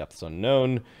bottom in depths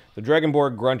unknown. The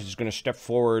Dragonborn grunt is going to step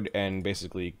forward and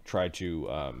basically try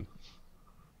to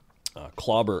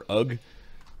clobber Ugg.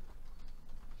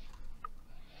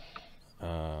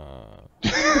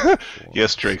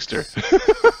 Yes, Drakester.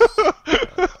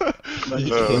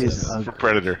 For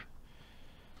Predator.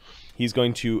 He's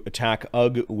going to attack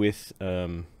Ugg with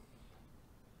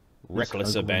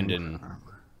Reckless Ugg Abandon.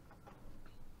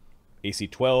 AC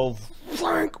 12.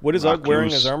 Flank! What is Ugg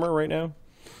wearing as armor right now?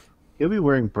 He'll be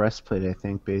wearing breastplate, I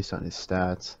think, based on his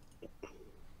stats.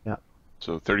 Yeah.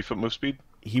 So 30-foot move speed?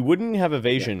 He wouldn't have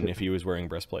evasion if he was wearing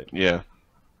breastplate. Yeah.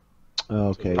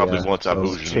 Okay. Probably yeah. wants So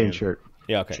illusion. chain shirt.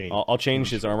 Yeah, okay. I'll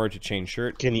change his armor to chain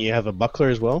shirt. Can you have a buckler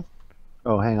as well?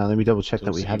 Oh, hang on. Let me double check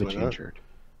that we see have a why chain not. shirt.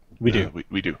 We do.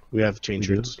 We do. We have chain We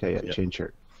do? shirts. Okay, yeah, chain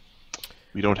shirt.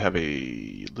 We don't have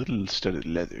a little studded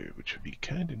leather, which would be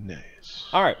kind of nice.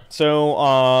 All right, so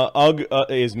Ugg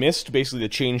is missed. Basically, the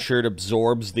chain shirt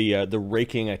absorbs the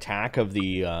raking attack of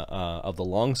the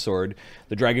longsword.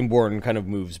 The Dragonborn kind of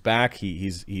moves back.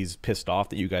 He's pissed off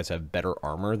that you guys have better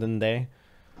armor than they.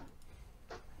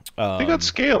 They got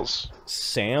scales.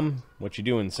 Sam, what you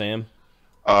doing, Sam?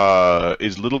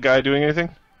 Is little guy doing anything?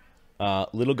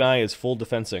 Little guy is full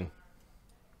defensing.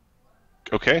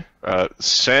 Okay.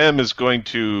 Sam is going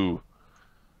to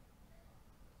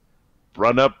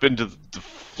run up into the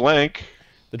flank.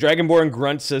 The Dragonborn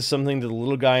grunt says something to the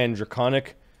little guy in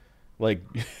Draconic, like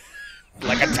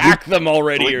attack them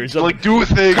already or something. Like do a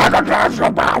thing. that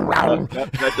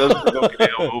does provoke an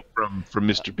AO from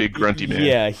Mr. Big Grunty Man.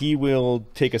 Yeah, he will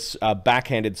take a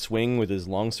backhanded swing with his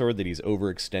longsword that he's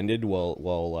overextended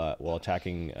while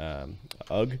attacking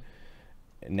Ugg.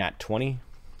 Nat 20.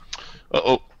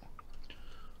 Uh-oh.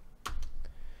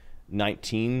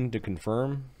 19 to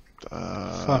confirm.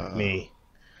 Fuck me.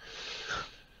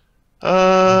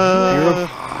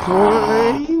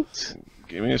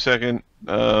 Give me a second.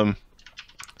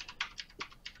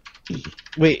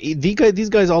 Wait, these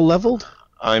guys all leveled?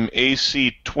 I'm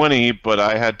AC 20, but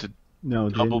I had to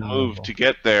double move to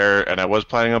get there, and I was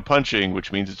planning on punching,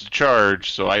 which means it's a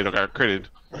charge, so I got critted.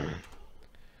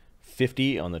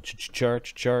 50 on the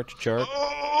chart.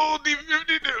 Oh,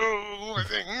 D52, I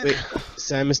think. Wait,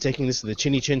 Sam is taking this to the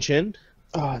chinny chin chin?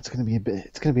 Oh, it's gonna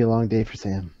be a long day for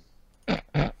Sam.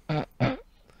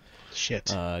 Shit.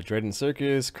 Dread and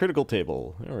Circus, critical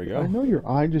table. There we I go. know your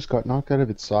eye just got knocked out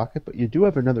of its socket, but you do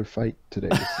have another fight today.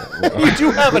 So, You do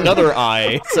have another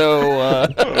eye, so...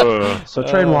 so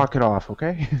try and walk it off,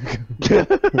 okay?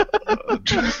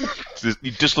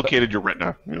 You dislocated your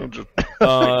retina. You know, just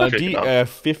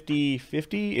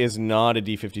D50 is not a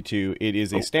D52. It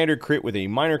is a standard crit with a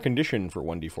minor condition for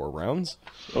 1d4 rounds.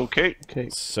 Okay.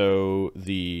 So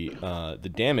the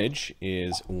damage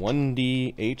is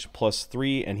 1d8 plus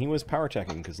 3, and he was power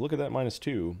attacking because look at that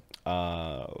 -2.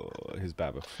 His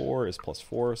BAB of 4 is plus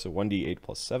 4, so 1d8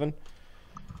 plus 7.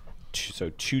 So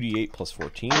 2d8 plus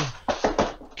 14.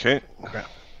 Okay.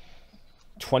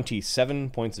 27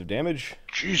 points of damage.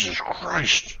 Jesus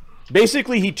Christ.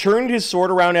 Basically, he turned his sword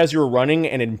around as you were running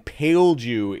and impaled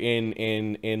you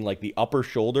in like the upper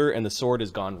shoulder, and the sword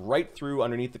has gone right through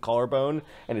underneath the collarbone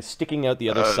and is sticking out the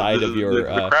other side of your...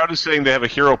 The crowd is saying they have a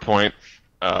hero point.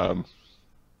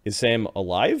 Is Sam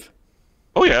alive?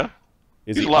 Oh, yeah.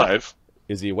 He's alive. Up?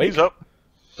 Is he awake? He's up.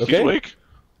 Okay. He's awake.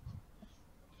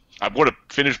 I want to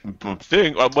finish my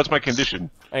thing. What's my condition?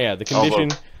 Oh, yeah, the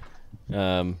condition...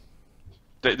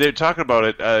 They're talking about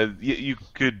it. You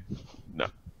could... No.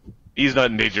 He's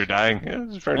not in danger of dying.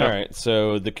 Yeah, fair enough. All right,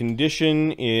 so the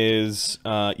condition is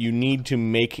you need to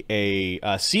make a...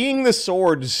 seeing the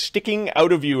sword sticking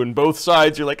out of you in both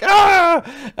sides, you're like, ah!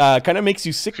 Kind of makes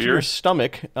you sick to your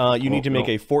stomach. You need to make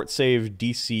a fort save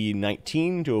DC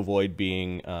 19 to avoid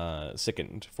being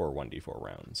sickened for 1d4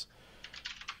 rounds.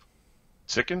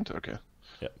 Sickened? Okay.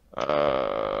 Yep.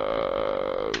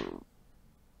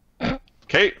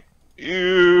 Okay.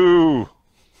 Ew.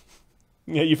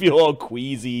 Yeah, you feel all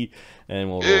queasy, and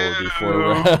we'll roll a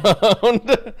d4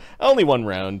 round. Only one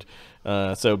round.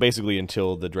 So basically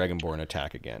until the dragonborn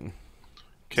attack again.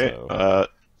 Okay. So,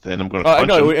 then I'm going to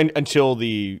punch him. Until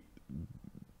the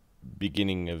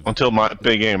beginning of... Until my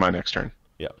beginning of my next turn.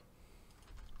 Yeah.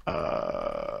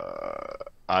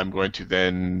 I'm going to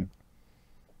then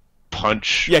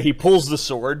punch... Yeah, he pulls the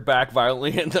sword back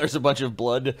violently, and there's a bunch of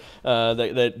blood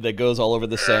that goes all over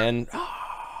the sand.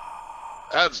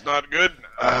 That's not good.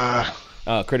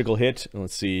 Critical hit.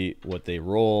 Let's see what they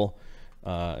roll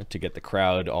to get the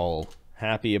crowd all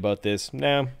happy about this.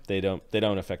 No, they don't. They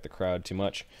don't affect the crowd too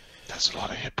much. That's a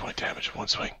lot of hit point damage in one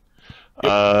swing.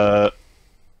 Yep.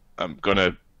 I'm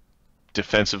gonna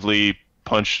defensively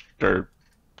punch or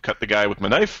cut the guy with my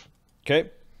knife. Okay.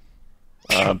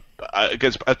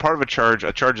 Because as part of a charge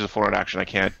is a full-on action. I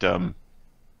can't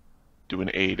do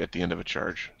an aid at the end of a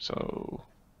charge. So.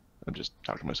 I'm just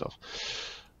talking to myself.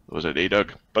 Was it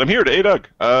A-Doug? But I'm here to A-Doug.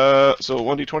 So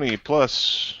 1d20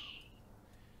 plus...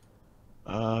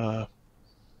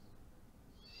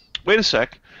 Wait a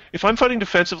sec. If I'm fighting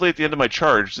defensively at the end of my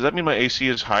charge, does that mean my AC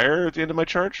is higher at the end of my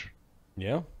charge?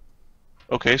 Yeah.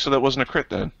 Okay, so that wasn't a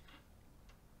crit then.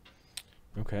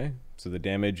 Okay. So the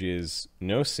damage is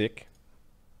no sick.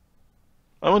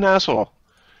 I'm an asshole.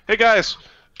 Hey guys,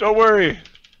 don't worry.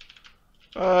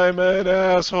 I'm an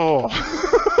asshole.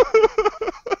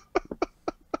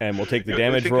 And we'll take the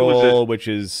damage roll, which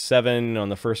is 7 on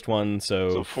the first one,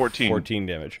 so 14. 14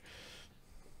 damage.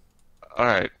 All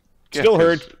right. Still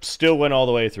hurt, still went all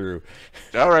the way through.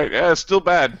 All right, yeah, it's still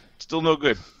bad. Still no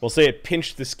good. We'll say it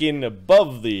pinched the skin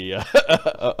above the...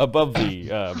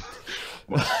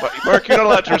 Mark, you're not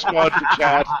allowed to respond to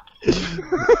chat.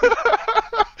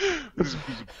 This is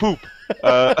poop.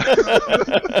 All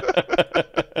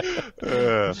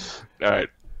right.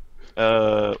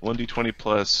 1d20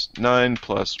 plus 9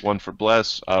 plus 1 for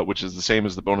bless, which is the same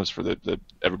as the bonus for the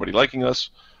everybody liking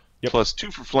us. Yep. Plus 2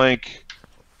 for flank,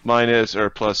 minus or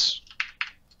plus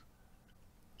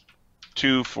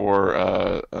 2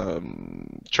 for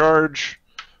charge,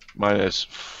 minus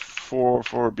 4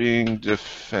 for being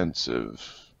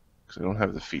defensive. Because I don't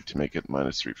have the feat to make it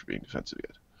minus 3 for being defensive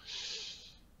yet.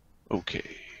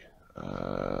 Okay.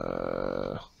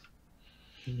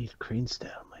 You need crane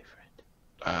style, my friend.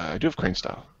 I do have crane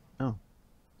style. Oh.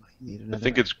 You need I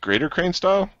think it's greater crane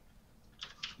style.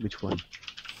 Which one?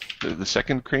 The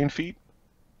second crane feat.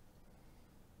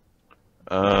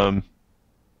 Oh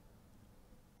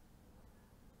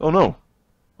no.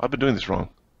 I've been doing this wrong.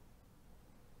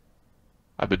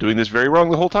 I've been doing this very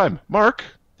wrong the whole time. Mark,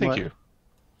 thank you.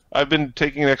 I've been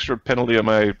taking an extra penalty on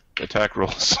my attack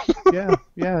rolls. yeah,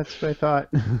 that's what I thought.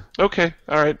 Okay,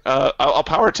 all right. I'll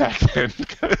power attack then.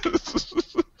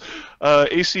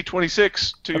 AC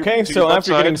 26 to Okay, to so your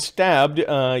after side. getting stabbed,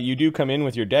 you do come in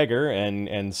with your dagger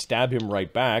and stab him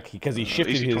right back because he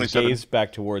shifted AC his 27. gaze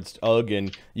back towards Ugg,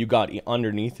 and you got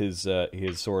underneath his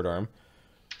sword arm,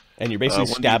 and you're basically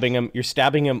stabbing him. You're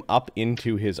stabbing him up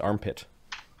into his armpit.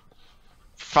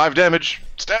 5 damage.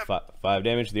 Stab. 5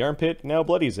 damage to the armpit. Now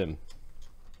bloodies him.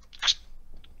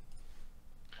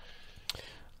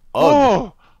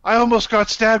 Oh, I almost got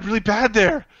stabbed really bad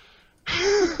there.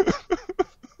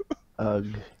 Ugg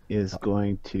is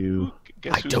going to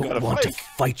Guess I who's don't gotta want to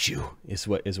fight? fight you, is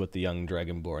what the young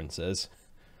dragonborn says.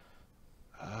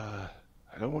 I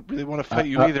don't really want to fight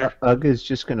you either. Ugg is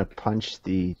just gonna punch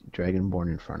the dragonborn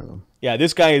in front of him. Yeah,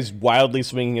 this guy is wildly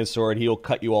swinging his sword. He'll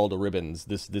cut you all to ribbons.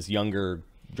 This younger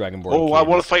dragonborn. Oh, I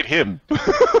want to fight him.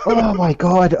 Oh my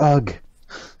God, Ugg!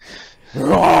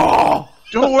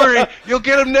 Don't worry, you'll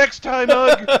get him next time,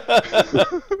 Ugg.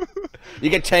 You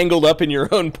get tangled up in your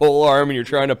own pole arm and you're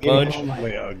trying to punch.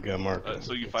 Wait, Mark.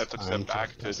 So you 5 step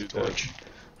back to do the...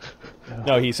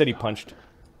 No, he said he punched.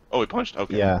 Oh, he punched?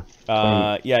 Okay. Yeah.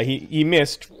 Yeah, he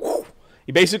missed.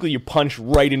 He basically, you punch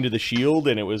right into the shield,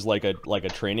 and it was like a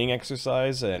training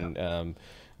exercise, and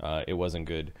it wasn't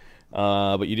good.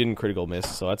 But you didn't critical miss,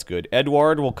 so that's good.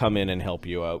 Edward will come in and help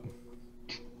you out.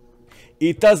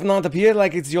 It does not appear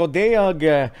like it's your day,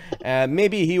 Ugg.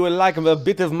 Maybe he will like a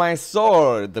bit of my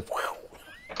sword.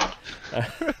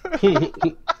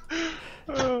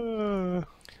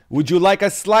 Would you like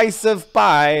a slice of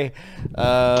pie?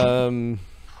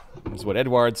 That's what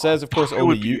Edward says. Of course, It only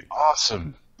would you. be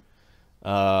awesome.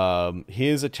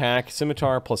 His attack,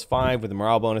 scimitar, +5 with a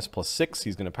morale bonus, +6.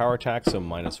 He's going to power attack, so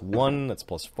 -1. That's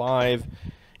 +5.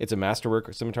 It's a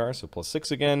masterwork scimitar, so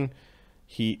 +6 again.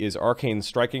 He is arcane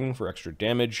striking for extra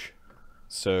damage.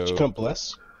 So Did you count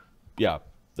bless? yeah,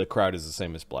 the crowd is the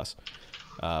same as bless.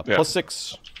 Yeah.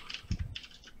 +6.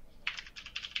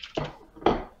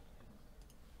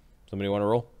 Somebody want to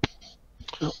roll?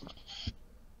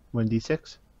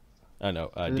 1d6.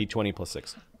 No, D20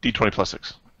 +6. D20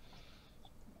 +6.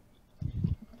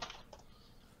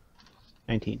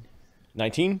 19.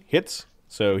 19 hits,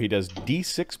 so he does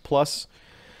D6 plus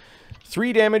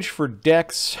 3 damage for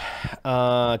dex,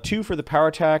 2 for the power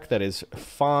attack, that is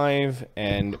 5,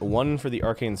 and 1 for the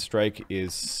arcane strike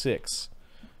is 6.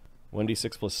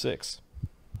 1d6 plus 6.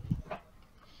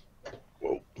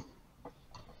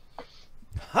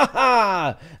 Ha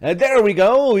ha! There we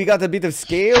go! We got a bit of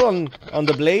scale on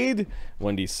the blade.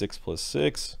 1d6 plus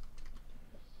 6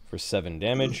 for 7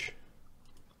 damage.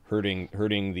 Hurting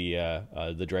the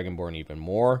dragonborn even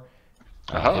more.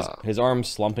 His arm's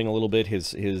slumping a little bit.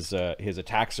 His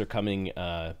attacks are coming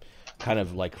kind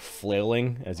of like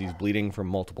flailing as he's bleeding from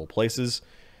multiple places.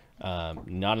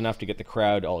 Not enough to get the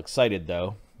crowd all excited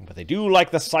though, but they do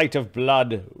like the sight of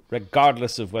blood,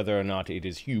 regardless of whether or not it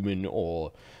is human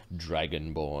or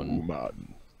dragonborn.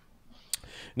 Man.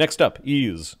 Next up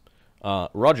is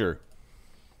Roger.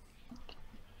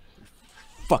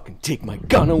 Fucking take my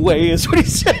gun away is what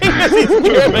he's saying as he's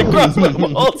jamming crossbow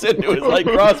bolts into his light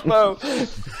crossbow.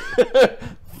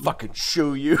 Fucking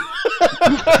show you.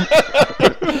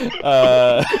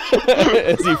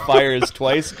 As he fires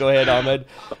twice. Go ahead, Ahmed.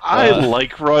 I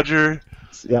like Roger.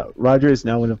 Yeah, Roger is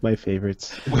now one of my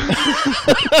favorites.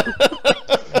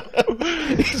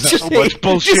 So much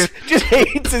bullshit. Just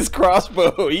hates his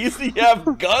crossbow. He used to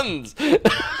have guns.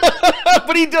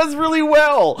 But he does really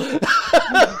well.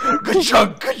 Good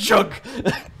chunk, good chunk.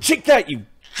 Check that, you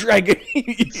dragon.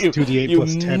 you 2d8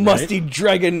 plus 10, musty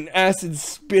dragon acid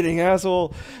spitting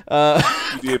asshole.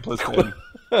 2d8 plus 10.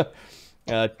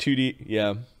 2d,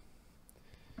 yeah.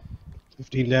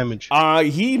 15 damage.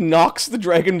 He knocks the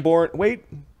dragonborn. Wait.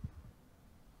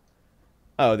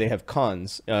 Oh, they have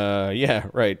cons. Yeah,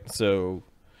 right. So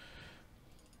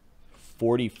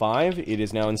 45. It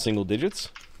is now in single digits.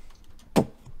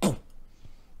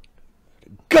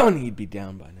 Gun, he'd be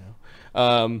down by now.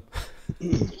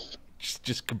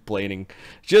 Just complaining.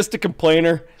 Just a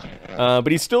complainer.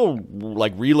 But he's still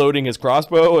like reloading his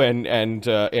crossbow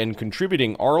and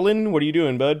contributing. Arlen, what are you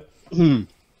doing, bud?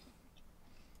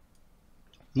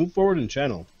 Move forward and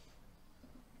channel.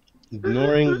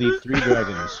 Ignoring the 3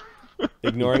 dragons.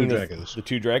 Ignoring The 2 the dragons. the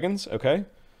 2 dragons? Okay.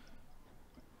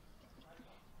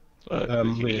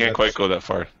 You can't quite go that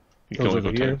far. You can Goes only go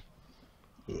over 10.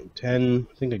 here. 10.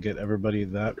 I think I get everybody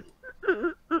that.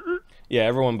 Yeah,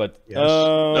 everyone but... Yes.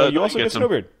 you also get gets him.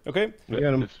 Snowbeard. Okay. I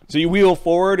got him. So you wheel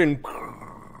forward and...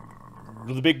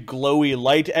 with a big glowy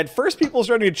light. At first people are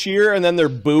starting to cheer and then they're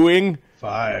booing.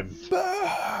 5.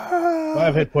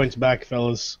 5 hit points back,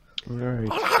 fellas. Alright.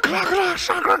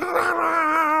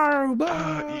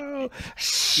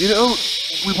 You know,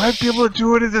 we might be able to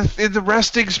do it in the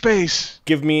resting space.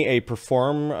 Give me a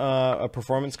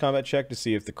performance combat check to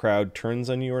see if the crowd turns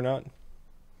on you or not.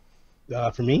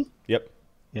 For me? Yep.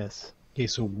 Yes. Okay,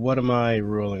 so what am I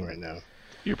rolling right now?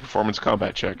 Your performance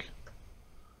combat check.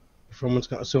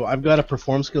 So I've got a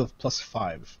perform skill of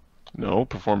 +5. No,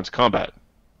 performance combat.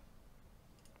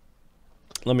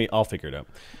 I'll figure it out.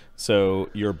 So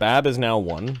your Bab is now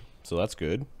 1, so that's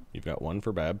good. You've got 1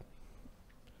 for Bab.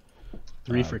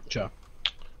 3 for Chuck.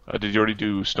 Did you already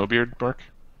do Snowbeard, Mark?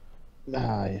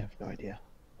 I have no idea.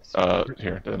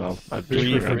 Here, then I'll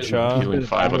 3 for Cha. healing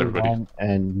 5 on everybody.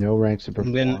 And no ranks in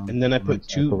perform. And then I put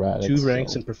two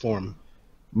ranks so in perform.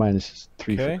 minus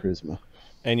 3 Okay. for charisma.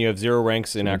 And you have 0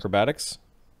 ranks in acrobatics.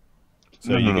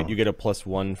 So No. you get a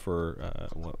 +1 for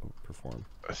perform.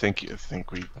 I think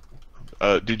we.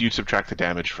 Did you subtract the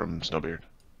damage from Snowbeard?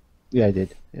 Yeah, I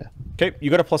did. Yeah. Okay, you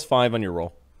got a +5 on your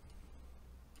roll.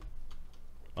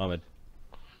 Ahmed.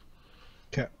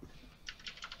 Okay.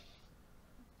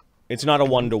 It's not a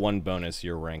 1-to-1 bonus,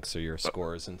 your ranks or your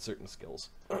scores in certain skills.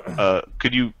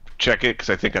 Could you check it? Because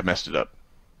I think I messed it up,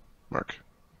 Mark.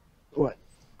 What?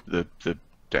 The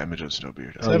damage of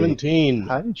Snowbeard. 17.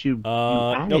 How did you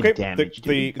added okay, damage,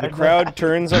 the dude? crowd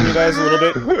turns on you guys a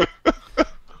little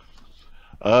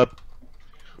bit.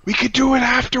 We could do it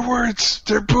afterwards.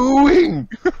 They're booing.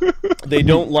 They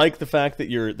don't like the fact that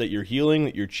you're healing,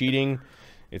 that you're cheating.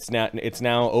 It's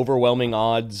now overwhelming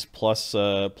odds plus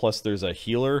there's a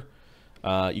healer.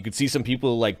 You can see some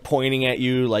people like pointing at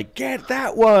you like, get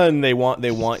that one. They want the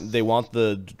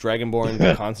dragonborn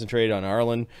to concentrate on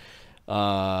Arlen.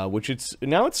 Which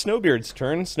now it's Snowbeard's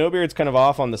turn. Snowbeard's kind of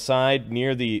off on the side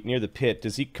near the pit.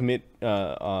 Does he commit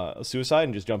suicide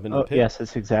and just jump into the pit? Yes,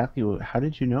 that's exactly what. How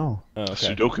did you know? Oh,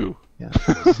 okay. Sudoku. Yeah.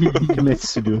 He commits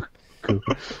Sudoku.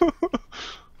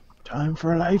 Time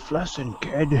for a life lesson,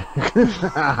 kid.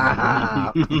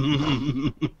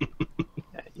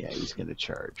 Yeah, he's gonna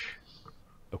charge.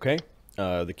 Okay.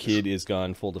 The kid is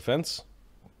gone full defense.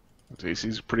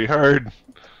 AC's pretty hard.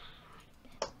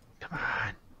 Come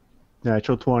on.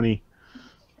 Natural 20.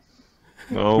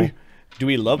 No. Do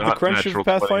we love the Not crunch of natural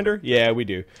Pathfinder? Yeah, we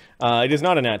do. It is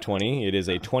not a nat 20. It is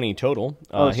a 20 total.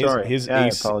 Sorry. His I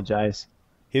AC, apologize.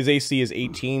 his AC is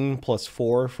 18 plus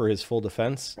 4 for his full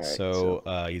defense, Right,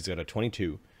 so he's got a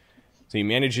 22. So he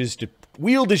manages to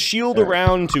wield his shield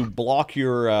around to block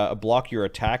your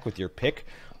attack with your pick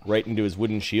right into his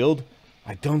wooden shield.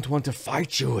 I don't want to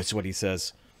fight you, is what he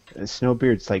says.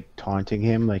 Snowbeard's like taunting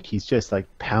him, like he's just like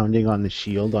pounding on the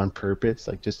shield on purpose,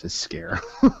 like just to scare.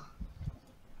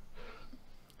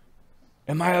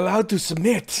 Am I allowed to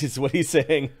submit, is what he's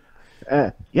saying.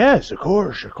 Yes, of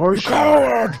course.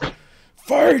 Coward!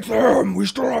 Fight them! We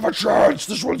still have a chance!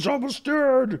 This one's almost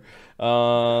dead!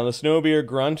 The Snowbeard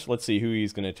grunt, let's see who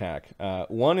he's going to attack.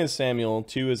 1 is Samuel,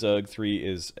 2 is Ugg, 3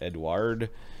 is Edward.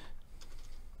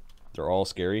 They're all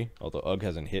scary, although Ugg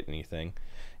hasn't hit anything.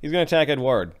 He's going to attack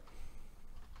Edward.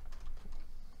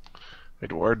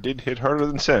 Edward did hit harder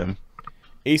than Sam.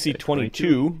 AC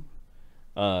 22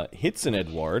 hits an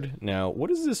Edward. Now, what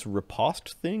is this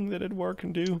riposte thing that Edward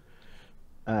can do?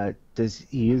 Does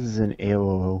he uses an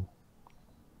AOO,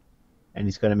 and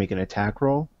he's going to make an attack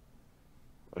roll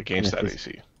Against that his-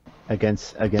 AC.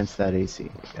 against that AC.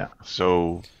 Yeah.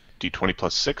 So, D20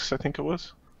 plus 6, I think it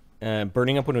was.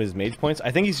 Burning up one of his mage points.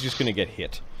 I think he's just going to get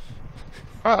hit.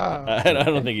 I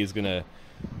don't think he's going to...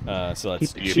 so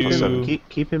that's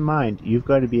Keep in mind, you've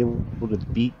got to be able to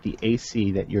beat the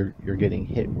AC that you're getting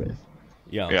hit with.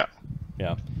 Yeah.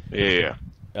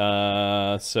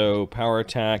 So power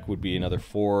attack would be another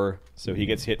 4. So he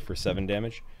gets hit for 7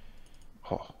 damage.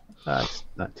 Oh. That's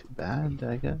not too bad,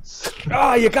 I guess.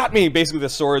 Ah, you got me! Basically, the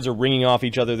swords are ringing off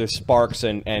each other. There's sparks,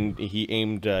 and he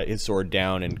aimed his sword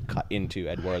down and cut into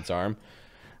Edward's arm.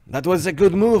 That was a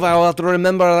good move. I will have to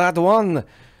remember that one.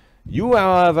 You,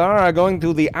 however, are going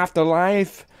to the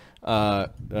afterlife. This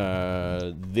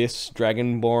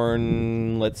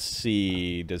dragonborn, let's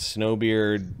see. Does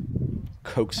Snowbeard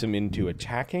coax him into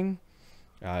attacking?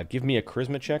 Give me a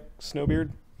charisma check,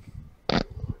 Snowbeard.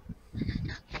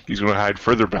 He's going to hide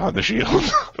further behind the shield.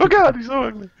 Oh god, he's so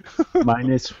ugly.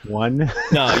 -1.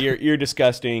 No, you're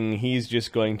disgusting. He's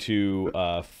just going to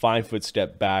 5-foot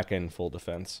step back and full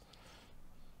defense.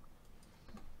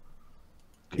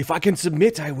 If I can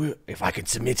submit, I will. If I can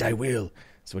submit, I will.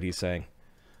 That's what he's saying.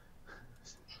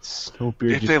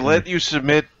 Snowbeard. If they let you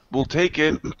submit, we'll take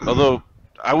it. Although,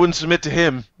 I wouldn't submit to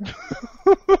him.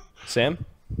 Sam?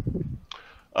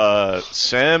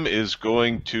 Sam is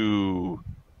going to...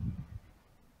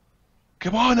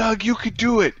 Come on, Ugg, you could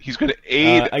do it. He's going to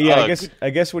aid Ugg.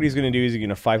 I guess what he's going to do is he's going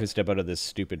to 5-foot step out of this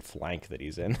stupid flank that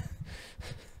he's in.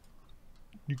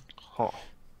 Huh.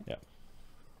 Yeah.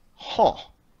 Huh.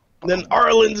 Then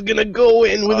Arlen's gonna go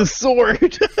in with a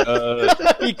sword.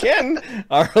 He can.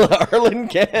 Arlen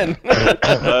can.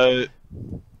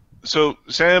 So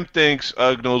Sam thinks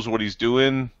Ugg knows what he's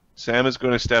doing. Sam is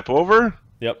going to step over.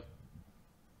 Yep.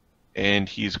 And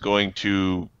he's going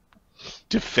to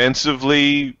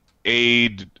defensively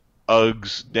aid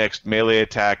Ugg's next melee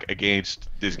attack against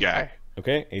this guy.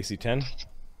 Okay, AC 10.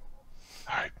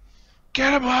 Alright.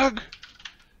 Get him, Ugg!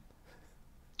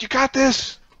 You got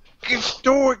this! fucking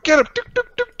door. Get him.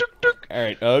 All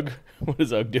right, Ugg. What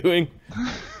is Ugg doing?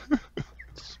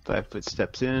 5 foot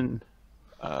steps in.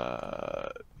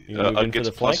 You move in gets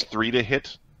for the flank? +3 to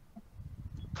hit.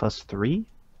 +3?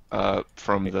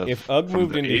 From the. If Ugg from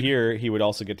moved the into aid. here, he would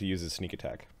also get to use his sneak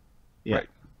attack. Yeah. Right.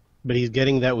 But he's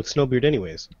getting that with Snowbeard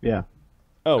anyways. Yeah.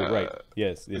 Oh, right.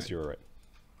 Yes, you're right.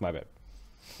 My bad.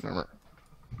 Remember.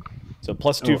 So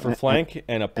 +2 for flank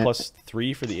and a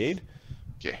 +3 for the aid.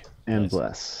 Okay. And Nice.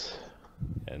 bless.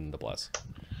 And the bless.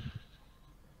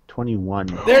 21.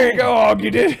 There you go, Ugg.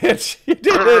 You did it. You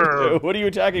did it. What are you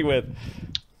attacking with?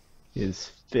 His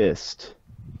fist.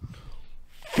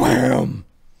 Wham!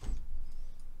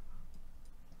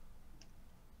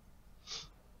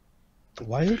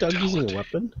 Why isn't Doug using a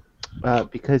weapon?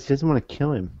 Because he doesn't want to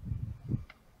kill him.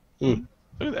 Look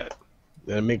at that.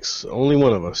 That makes only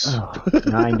one of us. Oh,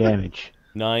 9 damage.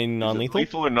 9 non-lethal.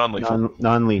 Lethal or non-lethal?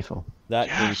 Non-lethal. That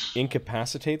Yes.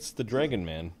 incapacitates the dragon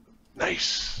man.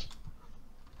 Nice.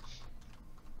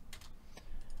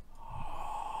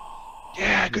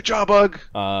 Yeah, good job, Ugg.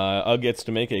 Ugg gets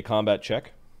to make a combat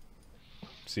check.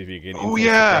 See if you can. Oh influence the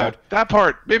yeah, crowd. that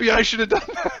part. Maybe I should have done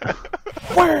that.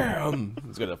 Wham!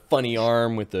 He's got a funny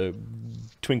arm with the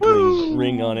twinkling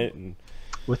ring on it. And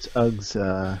What's Ugg's?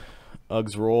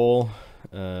 Ugg's roll.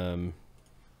 +1.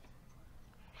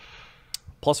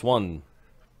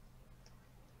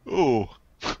 Oh.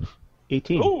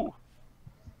 18. Oh.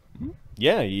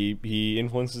 Yeah, he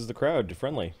influences the crowd to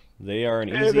friendly. They are an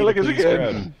Yeah, easy they like to us please again.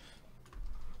 crowd.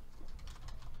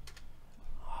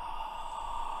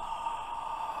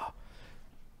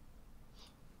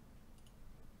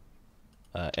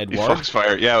 He Edward.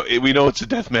 Foxfire. Yeah, we know it's a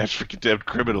death match for condemned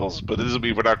criminals, but this doesn't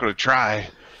mean we're not going to try.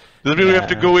 Doesn't mean we have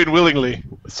to go in willingly.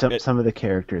 Some of the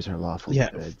characters are lawfully Yeah.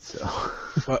 good, so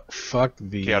Fuck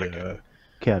the Chaotic.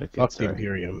 chaotic. fuck the Sorry.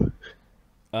 Imperium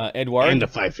Edward. and the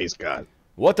five-faced god.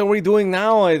 What are we doing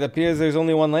now? It appears there's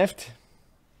only one left.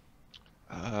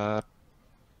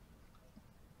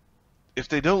 If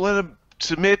they don't let him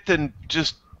submit, then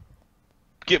just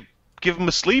give him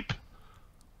a sleep.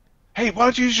 Hey, why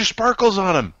don't you use your sparkles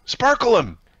on him? Sparkle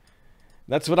him.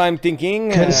 That's what I'm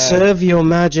thinking. Conserve your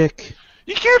magic.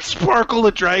 You can't sparkle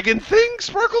the dragon thing.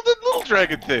 Sparkle the little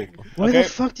dragon thing. Why Okay. the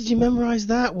fuck did you memorize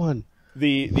that one?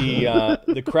 The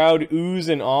crowd oohs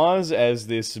and ahs as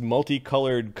this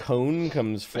multicolored cone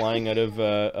comes flying out of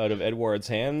Edward's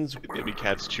hands. Maybe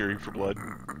cats cheering for blood.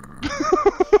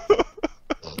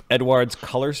 Edward's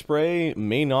color spray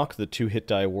may knock the 2-hit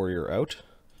die warrior out.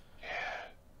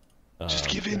 Just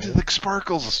give in to the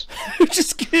sparkles.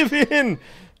 Just give in.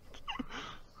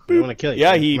 I want to kill you.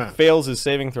 Yeah, he Come on. fails his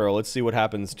saving throw. Let's see what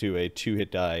happens to a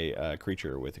 2-hit die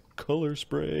creature with color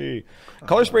spray.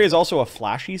 Color spray is also a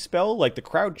flashy spell. Like, the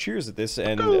crowd cheers at this,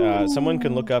 and someone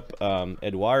can look up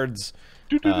Edward's.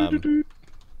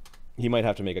 He might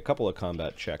have to make a couple of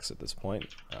combat checks at this point.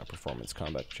 Performance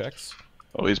combat checks.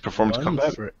 Oh, he's performance One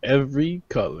combat. for every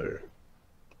color.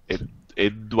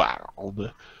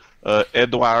 Edward.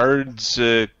 Edward's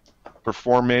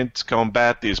performance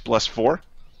combat is +4.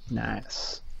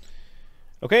 Nice.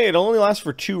 Okay, it only lasts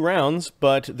for 2 rounds,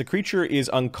 but the creature is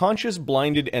unconscious,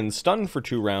 blinded, and stunned for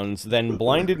 2 rounds, then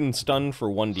blinded and stunned for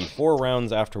 1d4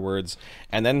 rounds afterwards,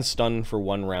 and then stunned for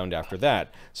 1 round after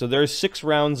that. So there's 6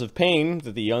 rounds of pain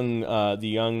that the young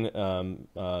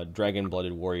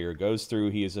dragon-blooded warrior goes through.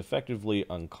 He is effectively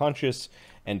unconscious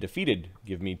and defeated.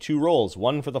 Give me 2 rolls,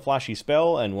 1 for the flashy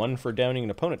spell and 1 for downing an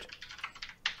opponent.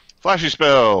 Flashy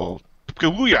spell.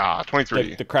 Booyah,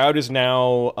 23. The crowd is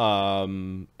now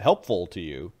helpful to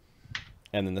you.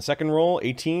 And then the second roll,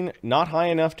 18, not high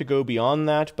enough to go beyond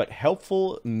that, but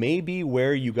helpful may be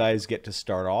where you guys get to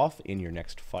start off in your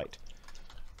next fight.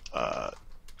 Cool.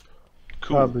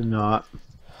 Probably not.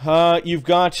 You've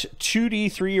got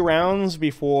 2d3 rounds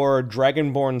before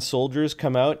dragonborn soldiers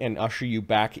come out and usher you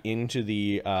back into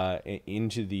the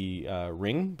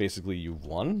ring. Basically, you've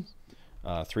won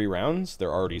 3 rounds.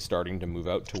 They're already starting to move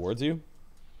out towards you.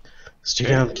 Stay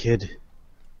down, kid.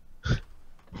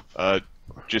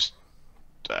 Just,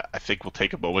 I think we'll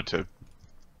take a moment to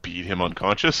beat him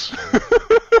unconscious.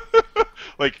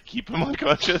 Like, keep him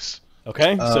unconscious.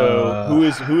 Okay, so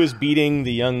who is beating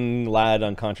the young lad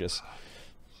unconscious?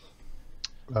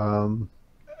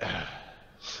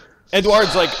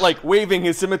 Edward's like waving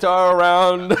his scimitar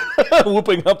around,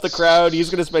 whooping up the crowd. He's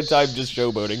gonna spend time just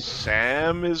showboating.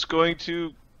 Sam is going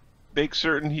to make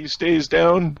certain he stays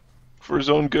down for his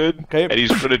own good. Okay. And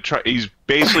he's gonna try. He's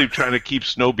basically trying to keep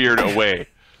Snowbeard away.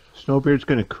 Snowbeard's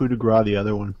gonna coup de grace the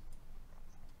other one.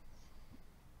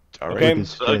 All Okay. right.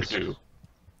 Thug do.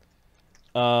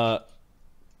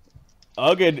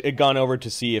 Ugg had gone over to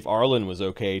see if Arlen was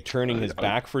okay, turning his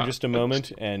back for just a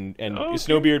moment, and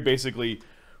Snowbeard basically,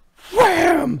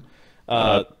 wham!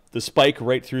 The spike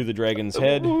right through the dragon's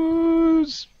head.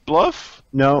 Bluff?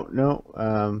 No.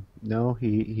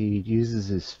 He uses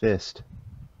his fist.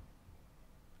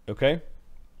 Okay.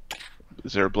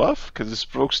 Is there a bluff? Because this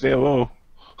provokes the AOO.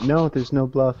 No, there's no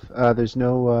bluff. There's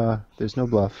no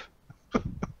bluff.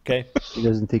 Okay. He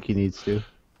doesn't think he needs to.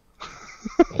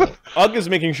 Ugg is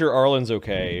making sure Arlen's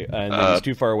okay, and that he's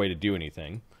too far away to do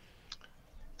anything.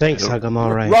 Thanks, Hug. I'm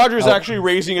all right. Roger's actually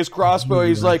raising his crossbow.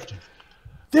 He's like,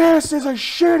 "This is a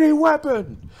shitty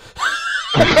weapon.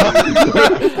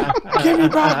 Give me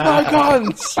back my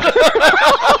guns."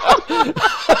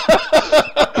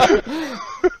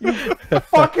 You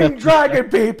fucking dragon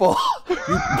people!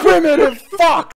 You primitive fuck!